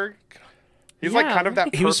Wahlberg? He's like kind of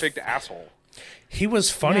that perfect asshole. He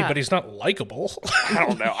was funny, but he's not likable. I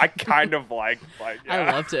don't know. I kind of like.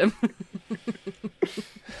 I loved him.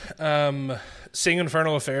 Seeing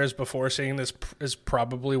Infernal Affairs before seeing this is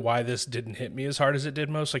probably why this didn't hit me as hard as it did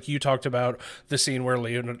most. Like, you talked about the scene where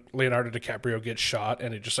Leonardo DiCaprio gets shot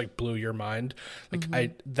and it just like blew your mind.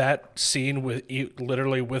 Like, that scene with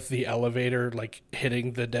literally with the elevator like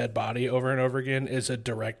hitting the dead body over and over again is a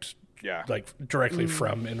direct directly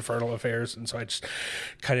from Infernal Affairs, and so I just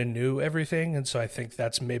kind of knew everything, and so I think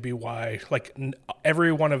that's maybe why, like,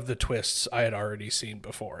 every one of the twists I had already seen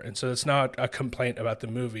before, and so it's not a complaint about the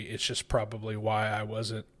movie, it's just probably why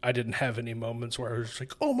I didn't have any moments where I was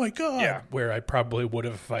like, oh my god, where I probably would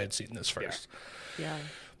have if I had seen this first. Yeah.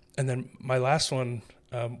 And then my last one,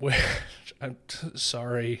 which I'm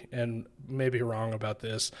sorry and maybe wrong about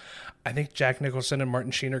this, I think Jack Nicholson and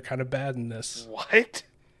Martin Sheen are kind of bad in this. What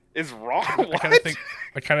is wrong?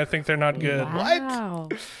 I kind of think they're not good. Wow.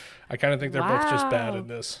 I kind of think they're both just bad in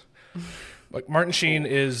this. Like, Martin Sheen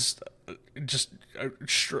is just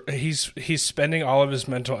he's spending all of his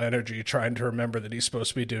mental energy trying to remember that he's supposed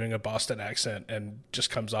to be doing a Boston accent, and just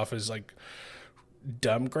comes off as like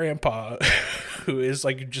dumb grandpa who is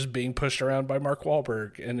like just being pushed around by Mark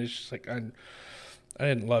Wahlberg, and it's just like I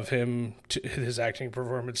didn't love his acting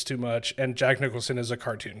performance too much, and Jack Nicholson is a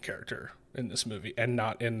cartoon character in this movie, and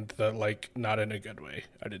not in a good way,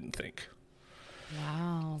 I didn't think.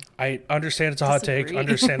 Wow. I understand it's a hot take.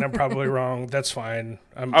 Understand I'm probably wrong. That's fine.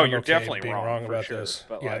 I'm you're okay definitely being wrong about sure, this.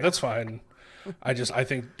 Yeah, that's fine. I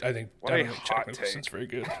think what a Jack hot Nicholson's take. very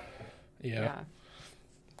good. Yeah.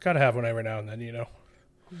 Gotta have one every now and then, you know.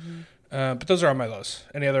 But those are all my lows.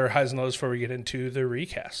 Any other highs and lows before we get into the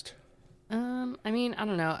recast? I mean, I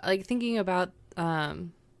don't know. Like, thinking about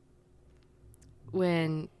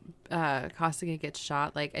when Costigan gets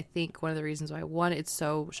shot, like, I think one of the reasons why, one, it's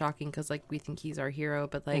so shocking because, like, we think he's our hero,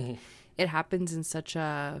 but, like, it happens in such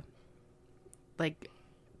a, like,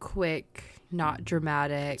 quick, not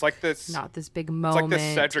dramatic. It's like this, not this big moment. It's like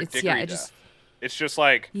the Cedric Diggory death. It's just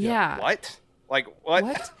like, what? Like,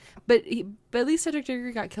 what? But at least Cedric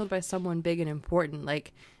Diggory got killed by someone big and important.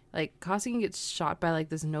 Like Costigan gets shot by like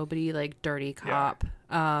this nobody, like, dirty cop.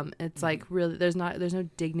 It's like, really, there's no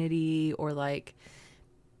dignity or like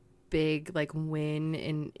big like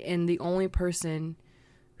win, and the only person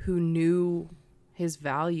who knew his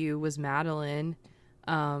value was Madeline,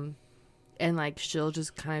 and like she'll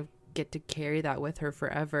just kind of get to carry that with her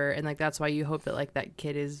forever, and like that's why you hope that like that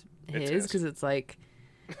kid is his, because it's like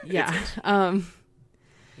yeah, I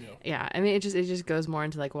mean, it just goes more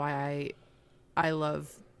into like why I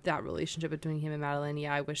love that relationship between him and Madeline.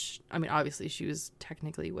 Yeah, I mean, obviously she was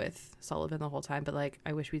technically with Sullivan the whole time, but like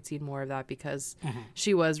I wish we'd seen more of that, because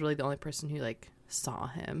she was really the only person who like saw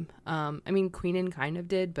him. I mean, Queenan kind of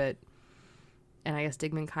did, and I guess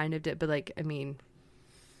Digman kind of did, but like, I mean,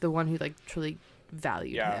 the one who like truly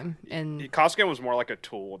valued him. And Costigan was more like a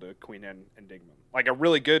tool to Queenan and Digman, like a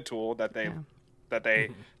really good tool that they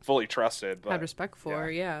fully trusted, but had respect for.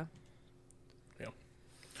 Yeah.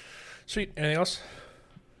 Sweet. Anything else?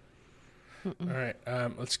 All right,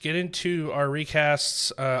 let's get into our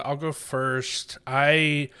recasts. I'll go first.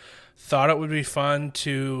 I thought it would be fun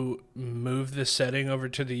to move the setting over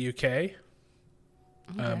to the UK. Okay.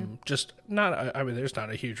 I mean, there's not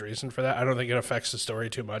a huge reason for that. I don't think it affects the story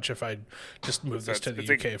too much if I just move this to the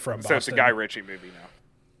UK from Boston. So it's a Guy Ritchie movie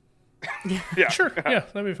now. Yeah, sure. Yeah,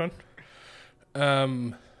 that'd be fun.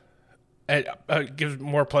 It gives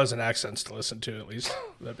more pleasant accents to listen to, at least.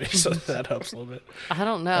 So that helps a little bit. I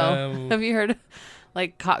don't know. Have you heard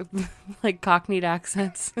like Cockneyed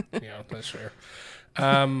accents? Yeah, that's fair.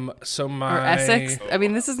 Or Essex. I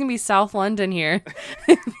mean, this is gonna be South London here.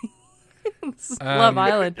 Love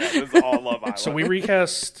Island. This is all Love Island. So we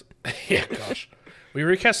recast. Yeah, gosh, we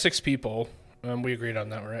recast 6 people. We agreed on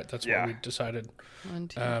that, right? That's what we decided. 1,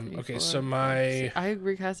 2, 3, okay, 4, so 5, I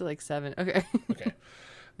recasted like 7. Okay. Okay.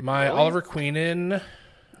 My really? Oliver Queenan.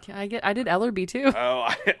 I did Ellerby too. Oh,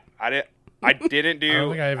 I didn't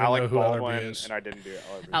do Alec Baldwin, is. And I didn't do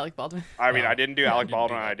Ellerby. Alec Baldwin. I mean, I didn't do Alec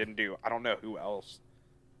Baldwin. I don't know who else.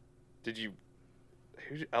 Did you?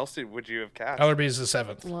 Who else would you have cast? Ellerby is the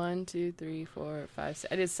 7th. 1, 2, 3, 4, 5,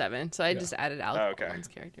 6. I did 7, so I just added Alec Baldwin's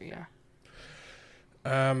character. Yeah.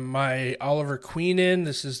 My Oliver Queenan.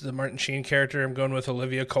 This is the Martin Sheen character. I'm going with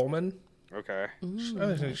Olivia Colman. Okay.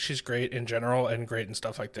 I think she's great in general and great in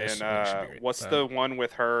stuff like this. And what's the one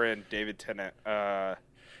with her and David Tennant?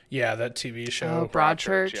 Yeah, that TV show.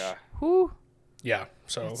 Broadchurch. Yeah. Whoo. Yeah,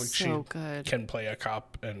 so like, she can play a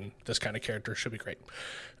cop, and this kind of character should be great.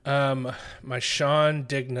 My Sean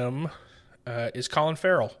Dignam is Colin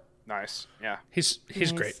Farrell. Nice. Yeah. He's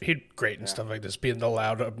Nice. great. He's great and stuff like this, being the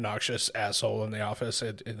loud, obnoxious asshole in the office.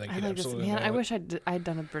 I think I he'd like this. absolutely Man, nail I it. wish I'd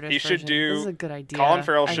done a British He version. should do. This is a good idea. Colin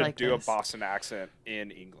Farrell I should like do this. a Boston accent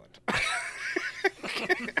in England.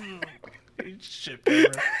 Shit,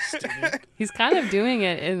 over. Stupid. He's kind of doing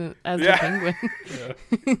it as Yeah. the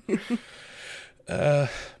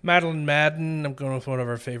penguin. Madeline Madden. I'm going with one of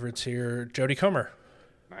our favorites here, Jodie Comer.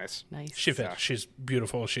 Nice. Nice. She fits. Yeah. She's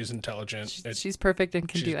beautiful. She's intelligent. She's perfect and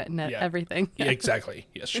can do everything. Yeah, exactly.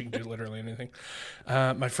 Yes, she can do literally anything.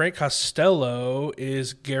 My Frank Costello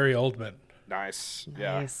is Gary Oldman. Nice.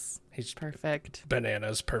 Yeah. Nice. He's Perfect.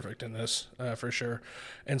 bananas, perfect in this for sure.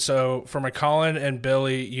 And so for my Colin and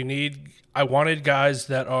Billy, I wanted guys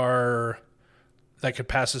that could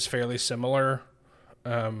pass as fairly similar.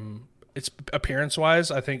 It's appearance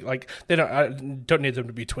wise, I think like I don't need them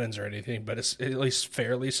to be twins or anything, but it's at least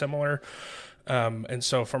fairly similar. And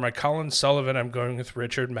so for my Colin Sullivan, I'm going with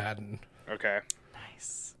Richard Madden. Okay.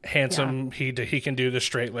 Nice. Handsome, he can do the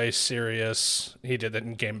straight lace, serious. He did that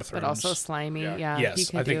in Game of Thrones, But also slimy. Yeah. Yes, he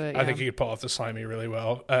can I think do it. I think he could pull off the slimy really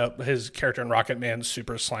well. His character in Rocket Man's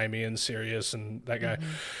super slimy and serious, and that guy.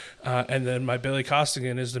 And then my Billy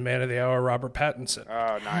Costigan is the man of the hour, Robert Pattinson.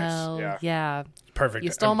 Oh, nice. Hell yeah. Perfect.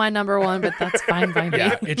 You stole my number one, but that's fine by me.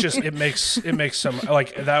 Yeah, it makes some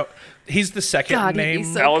like that. He's the second God, he'd be name.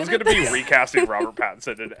 so Ellen's good going at to be recasting Robert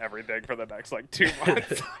Pattinson in everything for the next 2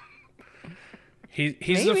 months. He's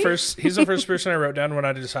Maybe. the first person I wrote down when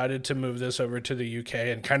I decided to move this over to the UK,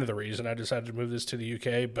 and kind of the reason I decided to move this to the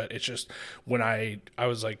UK. But it's just when I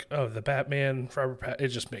was like, oh, the Batman, Robert Pattinson, it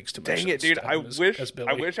just makes too much sense. Dang it, dude. to I have as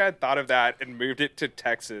Billy. wish I had thought of that and moved it to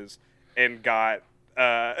Texas and got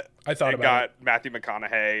Matthew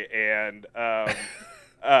McConaughey and the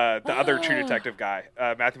other True Detective guy.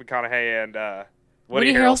 Matthew McConaughey and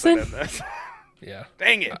Woody Harrelson in this. Yeah.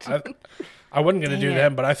 Dang it. I wasn't going to do Dang it.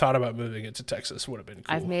 them, but I thought about moving it to Texas. Would have been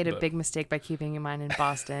cool. I've made a but- big mistake by keeping mine in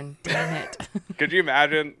Boston. Damn it. Could you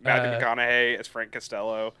imagine Matthew McConaughey as Frank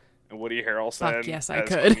Costello and Woody Harrelson Fuck, yes, I as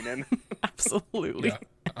could. Queenan? Absolutely. Yeah,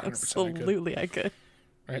 100% I could. Absolutely, I could.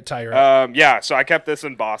 All right, Ty, you're up. Yeah, so I kept this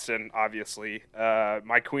in Boston, obviously.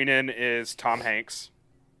 My Queenan is Tom Hanks.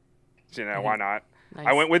 So, why not? Nice.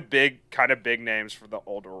 I went with big names for the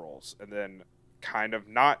older roles, and then kind of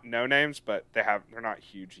not no names, but they're not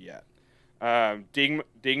huge yet.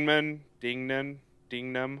 Dingnam.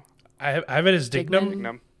 I have it as Dignam.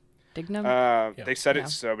 Dignam. Dignam. Dignam? They said Yeah. it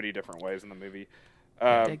so many different ways in the movie.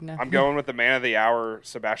 Dignam. I'm going with the man of the hour,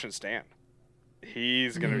 Sebastian Stan.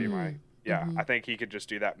 He's gonna be my I think he could just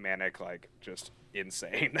do that manic, just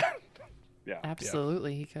insane. Yeah.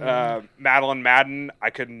 Absolutely, he could. Madeline Madden, I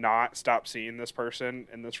could not stop seeing this person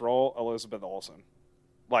in this role. Elizabeth Olsen,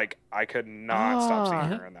 I could not stop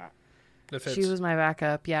seeing her in that. That fits. She was my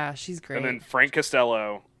backup. Yeah, she's great. And then Frank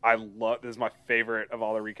Costello, this is my favorite of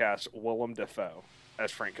all the recasts, Willem Dafoe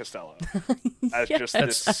as Frank Costello. As just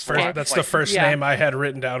That's this the first Yeah. name I had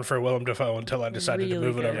written down for Willem Dafoe until I decided to Really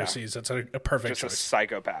move it good. overseas. That's a perfect just a choice.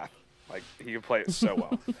 psychopath. He could play it so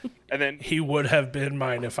well. And then He would have been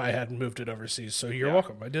mine if I hadn't moved it overseas. So you're Yeah.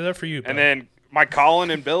 welcome. I did that for you. And bud. then my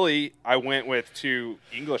Colin and Billy, I went with two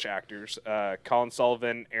English actors, Colin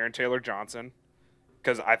Sullivan, Aaron Taylor Johnson,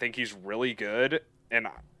 because I think he's really good, and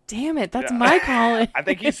Damn it, that's Yeah. my calling. I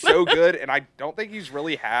think he's so good, and I don't think he's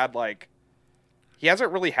really had he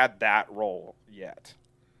hasn't really had that role yet.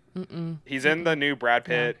 He's in the new Brad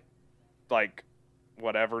Pitt,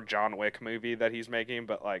 whatever John Wick movie that he's making,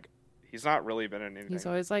 but he's not really been in anything. He's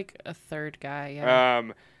always a third guy.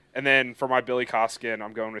 Yeah. And then for my Billy Costigan,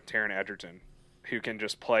 I'm going with Taron Egerton, who can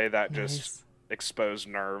just play that Nice. just exposed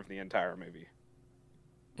nerve the entire movie.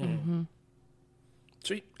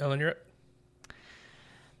 Sweet. Ellen, you're up.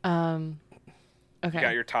 Okay. You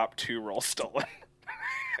got your top 2 roles stolen.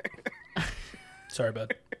 Sorry,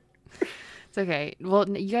 bud. It's okay. Well,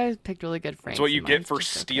 you guys picked really good frames. That's what you and get mine's for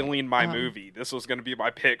just okay. stealing my movie. This was going to be my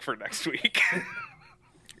pick for next week.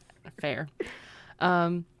 Fair.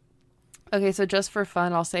 Okay, so just for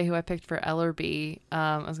fun, I'll say who I picked for Ellerby.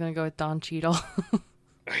 I was gonna go with Don Cheadle.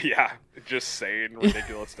 Yeah, just saying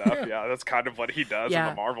ridiculous stuff. Yeah, that's kind of what he does in Yeah.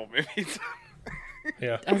 the Marvel movies.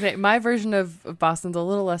 Yeah. Okay, my version of Boston's a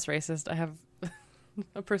little less racist. I have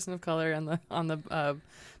a person of color on the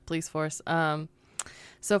police force.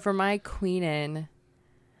 So for my Queenan,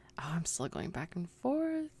 I'm still going back and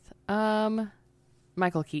forth.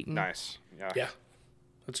 Michael Keaton. Nice. Yeah. Yeah.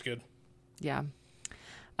 That's good. Yeah.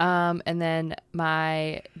 And then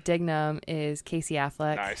my Dignam is Casey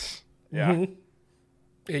Affleck. Nice. Yeah.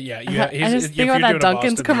 Yeah. Yeah. I just think about that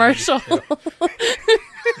Duncan's commercial.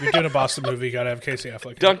 You're doing a Boston movie, you gotta have Casey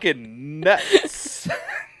Affleck. Duncan nuts.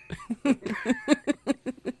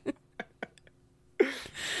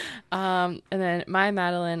 And then my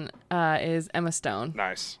Madeline is Emma Stone.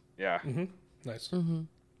 Nice. Yeah. Mm-hmm. Nice. Mm-hmm.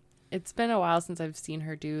 It's been a while since I've seen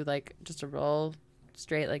her do like just a real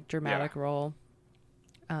straight like dramatic role.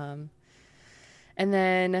 And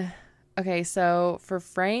then okay, so for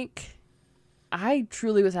Frank, I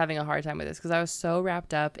truly was having a hard time with this because I was so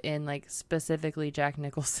wrapped up in like specifically Jack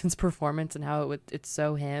Nicholson's performance and how it's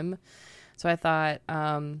so him. So I thought,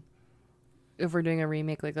 if we're doing a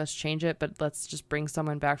remake, like let's change it, but let's just bring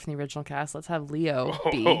someone back from the original cast. Let's have Leo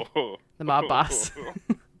be the mob boss.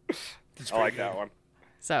 I like that one.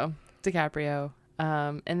 So DiCaprio,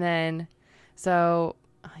 and then so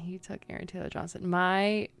you took Aaron Taylor Johnson.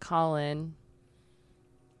 My Colin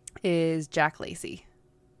is Jack Lacey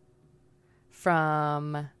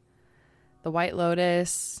from The White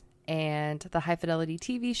Lotus and the High Fidelity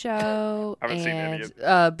TV show. I haven't seen any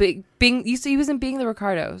of Bing. He was in Being the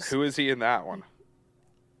Ricardos. Who is he in that one?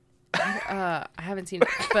 I haven't seen it,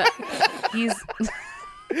 but he's.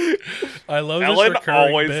 I love Ellen this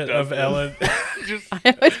recurring always bit does of this. Ellen.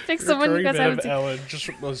 I always pick someone you Recurring guys bit haven't of seen. Ellen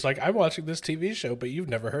just was like, I'm watching this TV show, but you've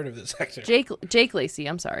never heard of this actor. Jake Lacey.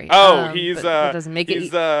 I'm sorry. Oh, he's but that doesn't make he's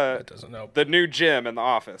it. That doesn't know. the new Jim in The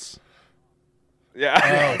Office. Yeah.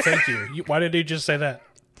 Oh, thank you. Why did you just say that?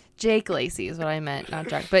 Jake Lacey is what I meant, not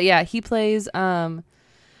Jack. But yeah, he plays Bob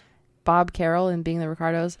Carroll in Being the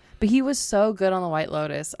Ricardos. But he was so good on The White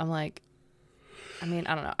Lotus. I'm like, I mean,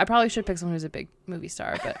 I don't know. I probably should pick someone who's a big movie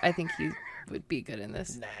star, but I think he would be good in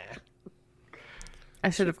this. Nah.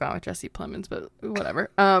 I should have gone with Jesse Plemons, but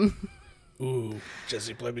whatever. Ooh,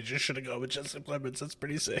 Jesse Plemons. You should have gone with Jesse Plemons. That's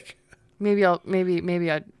pretty sick. Maybe I'll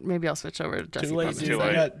switch over to Jesse Too late, Plemons. dude. Too I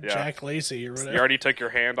late. got Yeah. Jack Lacey or whatever. You already took your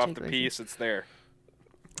hand off Jake the Lacey. piece. It's there.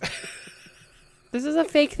 This is a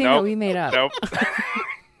fake thing Nope. that we made up. Nope.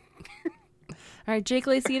 All right, Jake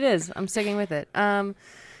Lacey it is. I'm sticking with it. And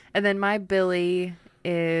then my Billy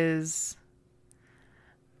is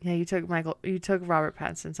you took Robert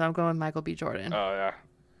Pattinson, so I'm going Michael B. Jordan. Oh yeah,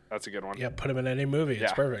 that's a good one. Yeah, put him in any movie. It's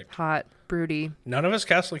Yeah. perfect. Hot, broody. None of us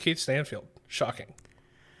cast Lakeith Stanfield. Shocking.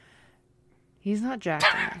 He's not jacked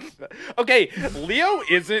enough. Okay, Leo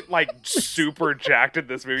isn't like super jacked in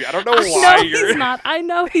this movie. I don't know I why know you're he's not. I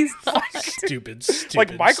know he's not. Stupid.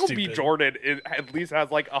 like Michael B. stupid. Jordan at least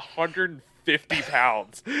has like 150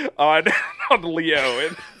 pounds on Leo,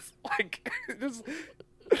 and it's like just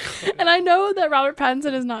And I know that Robert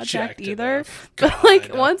Pattinson is not jacked Jacked either. enough. But God, like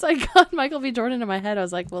I know. once I got Michael B. Jordan in my head, I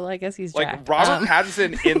was like, well, I guess he's like jacked. Robert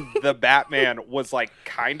Pattinson in the Batman was like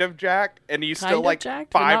kind of jacked, and he's Kind still of like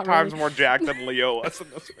jacked, but 5 not times really. more jacked than Leo was in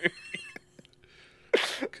this movie.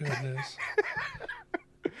 Goodness.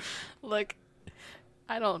 Look,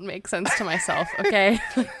 I don't make sense to myself. Okay.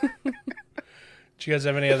 Do you guys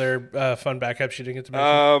have any other fun backups you didn't get to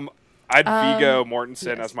mention? I'd Viggo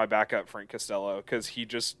Mortensen as my backup Frank Costello because he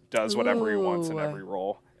just does whatever he wants in Ooh. every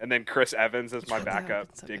role. And then Chris Evans is my That backup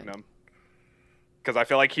would've been so good. Dignam because I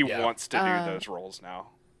feel like he Yeah. wants to do those roles now.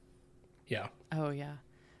 Yeah. Oh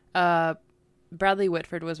yeah. Bradley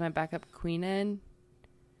Whitford was my backup Queenan.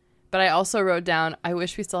 But I also wrote down, I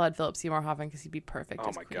wish we still had Philip Seymour Hoffman because he'd be perfect. Oh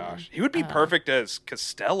as my Queenan. gosh, he would be perfect as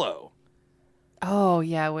Costello. Oh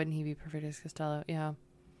yeah, wouldn't he be perfect as Costello? Yeah.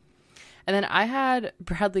 And then I had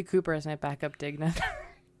Bradley Cooper as my backup Dignan.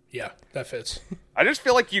 Yeah, that fits. I just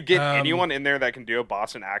feel like you get anyone in there that can do a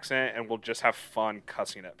Boston accent and will just have fun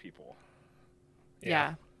cussing at people.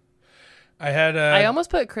 Yeah. I had. I almost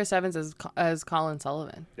put Chris Evans as Colin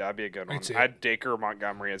Sullivan. Yeah, that'd be a good one. too. I had Dacre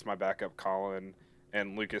Montgomery as my backup Colin,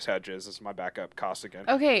 and Lucas Hedges as my backup Costigan.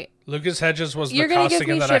 Okay, Lucas Hedges was you're the gonna give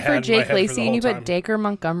Costigan me that I shit had for in my Jake head Lacey, for the and whole you time. put Dacre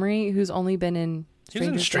Montgomery, who's only been in He was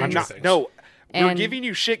in Stranger Stranger Things. Things. No, we're And- giving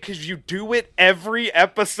you shit because you do it every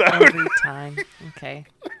episode. every time. Okay,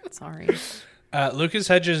 sorry. Lucas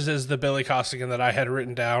Hedges is the Billy Costigan that I had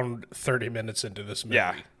written down 30 minutes into this movie.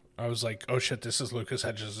 Yeah. I was like, oh shit, this is Lucas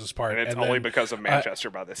Hedges' part. And it's only because of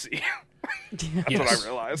Manchester by the Sea. That's what I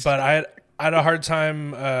realized. But I had a hard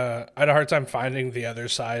time. I had a hard time finding the other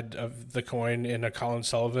side of the coin in a Colin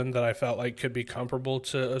Sullivan that I felt like could be comparable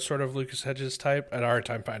to a sort of Lucas Hedges type. I had a hard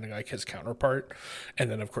time finding like his counterpart,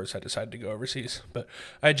 and then of course I decided to go overseas. But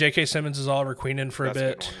I had J.K. Simmons as Oliver Queenan for That's a a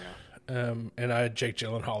good bit, one, and I had Jake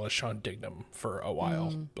Gyllenhaal as Sean Dignam for a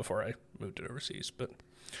while before I moved it overseas. But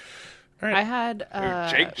all right, I had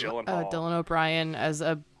Jake Gyllenhaal. Dylan O'Brien as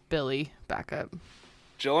a Billy backup.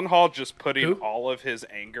 Gyllenhaal just putting Who? all of his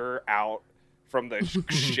anger out from the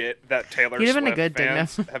shit that Taylor He'd have been a Swift good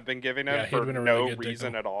fans Dignam. have been giving him Yeah, he'd for been a no really good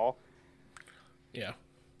reason Dignam. at all. yeah,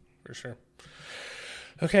 for sure.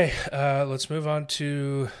 Okay, let's move on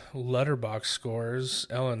to Letterboxd scores.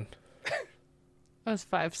 Ellen, That was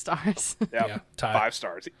 5 stars. Yep. Yeah, tie. 5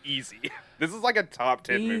 stars. Easy. This is like a top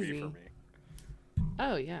 10 movie for me.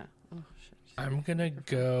 Oh, yeah. Oh, shit. I'm going to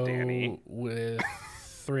go Danny. with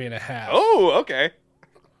 3.5. Oh, okay.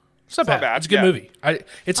 It's not bad. It's a good movie.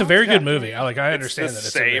 It's a very good movie. I understand that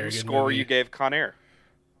it's a very the good same score movie. you gave Con Air,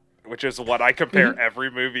 which is what I compare every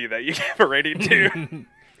movie that you give a rating to.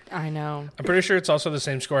 I know. I'm pretty sure it's also the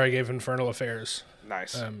same score I gave Infernal Affairs.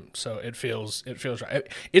 Nice. So it feels right.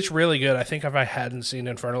 It's really good. I think if I hadn't seen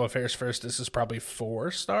Infernal Affairs first, this is probably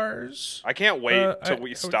 4 stars. I can't wait till I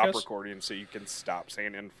we would stop guess. recording so you can stop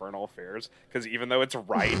saying Infernal Affairs, because even though it's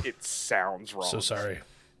right, it sounds wrong. So sorry.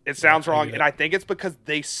 It sounds I wrong, get and it. I think it's because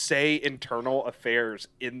they say internal affairs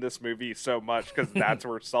in this movie so much, because that's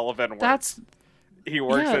where Sullivan works. He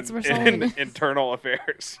works that's where in Sullivan is. internal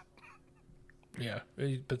affairs. Yeah,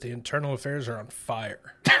 but the internal affairs are on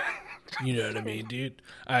fire. You know what I mean, dude?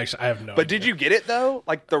 I have no But idea. did you get it, though?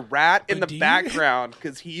 Like the rat in But the do you? background,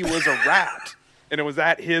 because he was a rat, and it was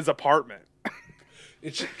at his apartment.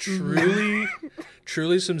 It's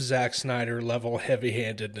truly some Zack Snyder level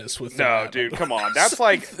heavy-handedness with the No, rat. dude, come on. That's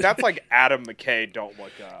like Adam McKay, Don't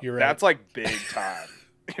Look Up. You're right. That's like big time.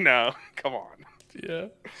 Come on. Yeah,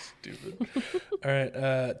 stupid. All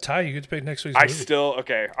right, Ty, you get to pick next week's I'm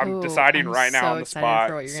Ooh, deciding I'm right now so on the excited spot.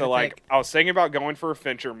 for what you're So gonna like pick. I was thinking about going for a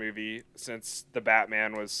Fincher movie, since the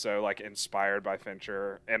Batman was so like inspired by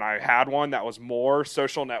Fincher, and I had one that was more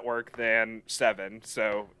Social Network than Seven.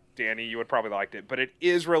 So Danny, you would probably liked it, but it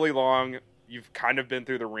is really long. You've kind of been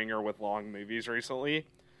through the ringer with long movies recently.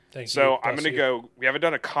 Thank you. So I'm Bless going to you. go. We haven't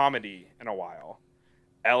done a comedy in a while.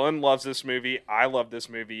 Ellen loves this movie. I love this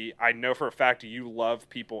movie. I know for a fact you love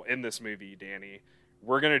people in this movie, Danny.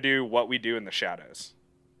 We're going to do What We Do in the Shadows.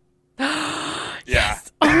 Yeah.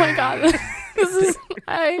 Oh my god.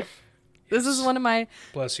 This is one of my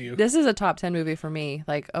Bless you. this is a top 10 movie for me,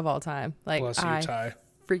 like of all time. Like Bless you, I Ty.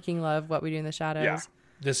 freaking love What We Do in the Shadows. Yeah.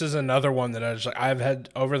 This is another one that I've had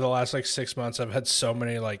over the last 6 months. I've had so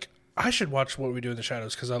many I should watch What We Do in the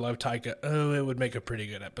Shadows because I love Taika. Oh, it would make a pretty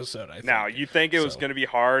good episode. I think. Now, you think it was So. going to be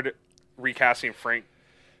hard recasting Frank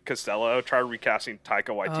Costello? Try recasting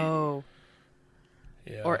Taika Waititi. Oh,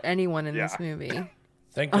 Yeah. or anyone in this Yeah. movie.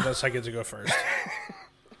 Thank goodness I get to go first.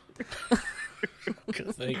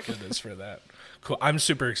 Thank goodness for that. Cool. I'm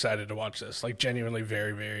super excited to watch this. Genuinely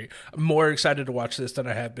very, very more excited to watch this than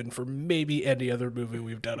I have been for maybe any other movie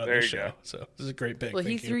we've done on There this you show. go. So this is a great pick. Well,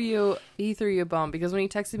 Thank he you. threw you a bone because when he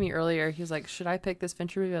texted me earlier, he was like, "Should I pick this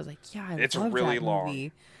Fincher movie?" I was like, "Yeah, It's love really that long.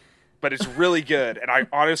 movie." But it's really good, and I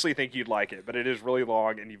honestly think you'd like it. But it is really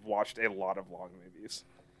long, and you've watched a lot of long movies.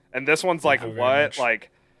 And this one's like very what? much.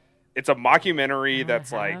 It's a mockumentary Hour and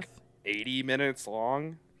that's a half. 80 minutes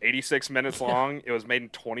long, 86 minutes long. It was made in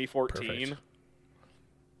 2014.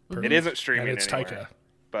 Perfect. It isn't streaming And it's anywhere. Taika.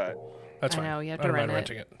 But That's I fine. know, you have I to don't mind rent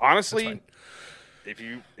it. renting it. honestly, That's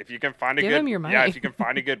if you can find a Give good him your money. if you can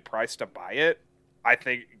find a good price to buy it, I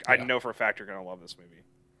Yeah. know for a fact you're gonna love this movie.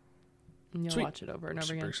 And you'll Sweet. watch it over and over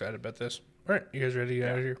Super again. excited about this. All right, you guys ready to get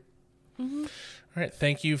out of here? Mm-hmm. All right,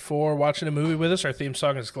 thank you for watching a movie with us. Our theme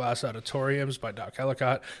song is Glass Auditoriums by Doc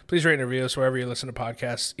Ellicott. Please rate and review us wherever you listen to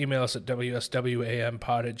podcasts. Email us at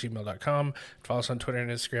wswampod@gmail.com. Follow us on Twitter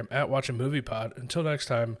and Instagram at WatchAMoviePod. Until next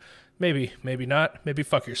time, maybe, maybe not, maybe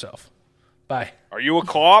fuck yourself. Bye. Are you a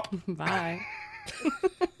co-op? Bye.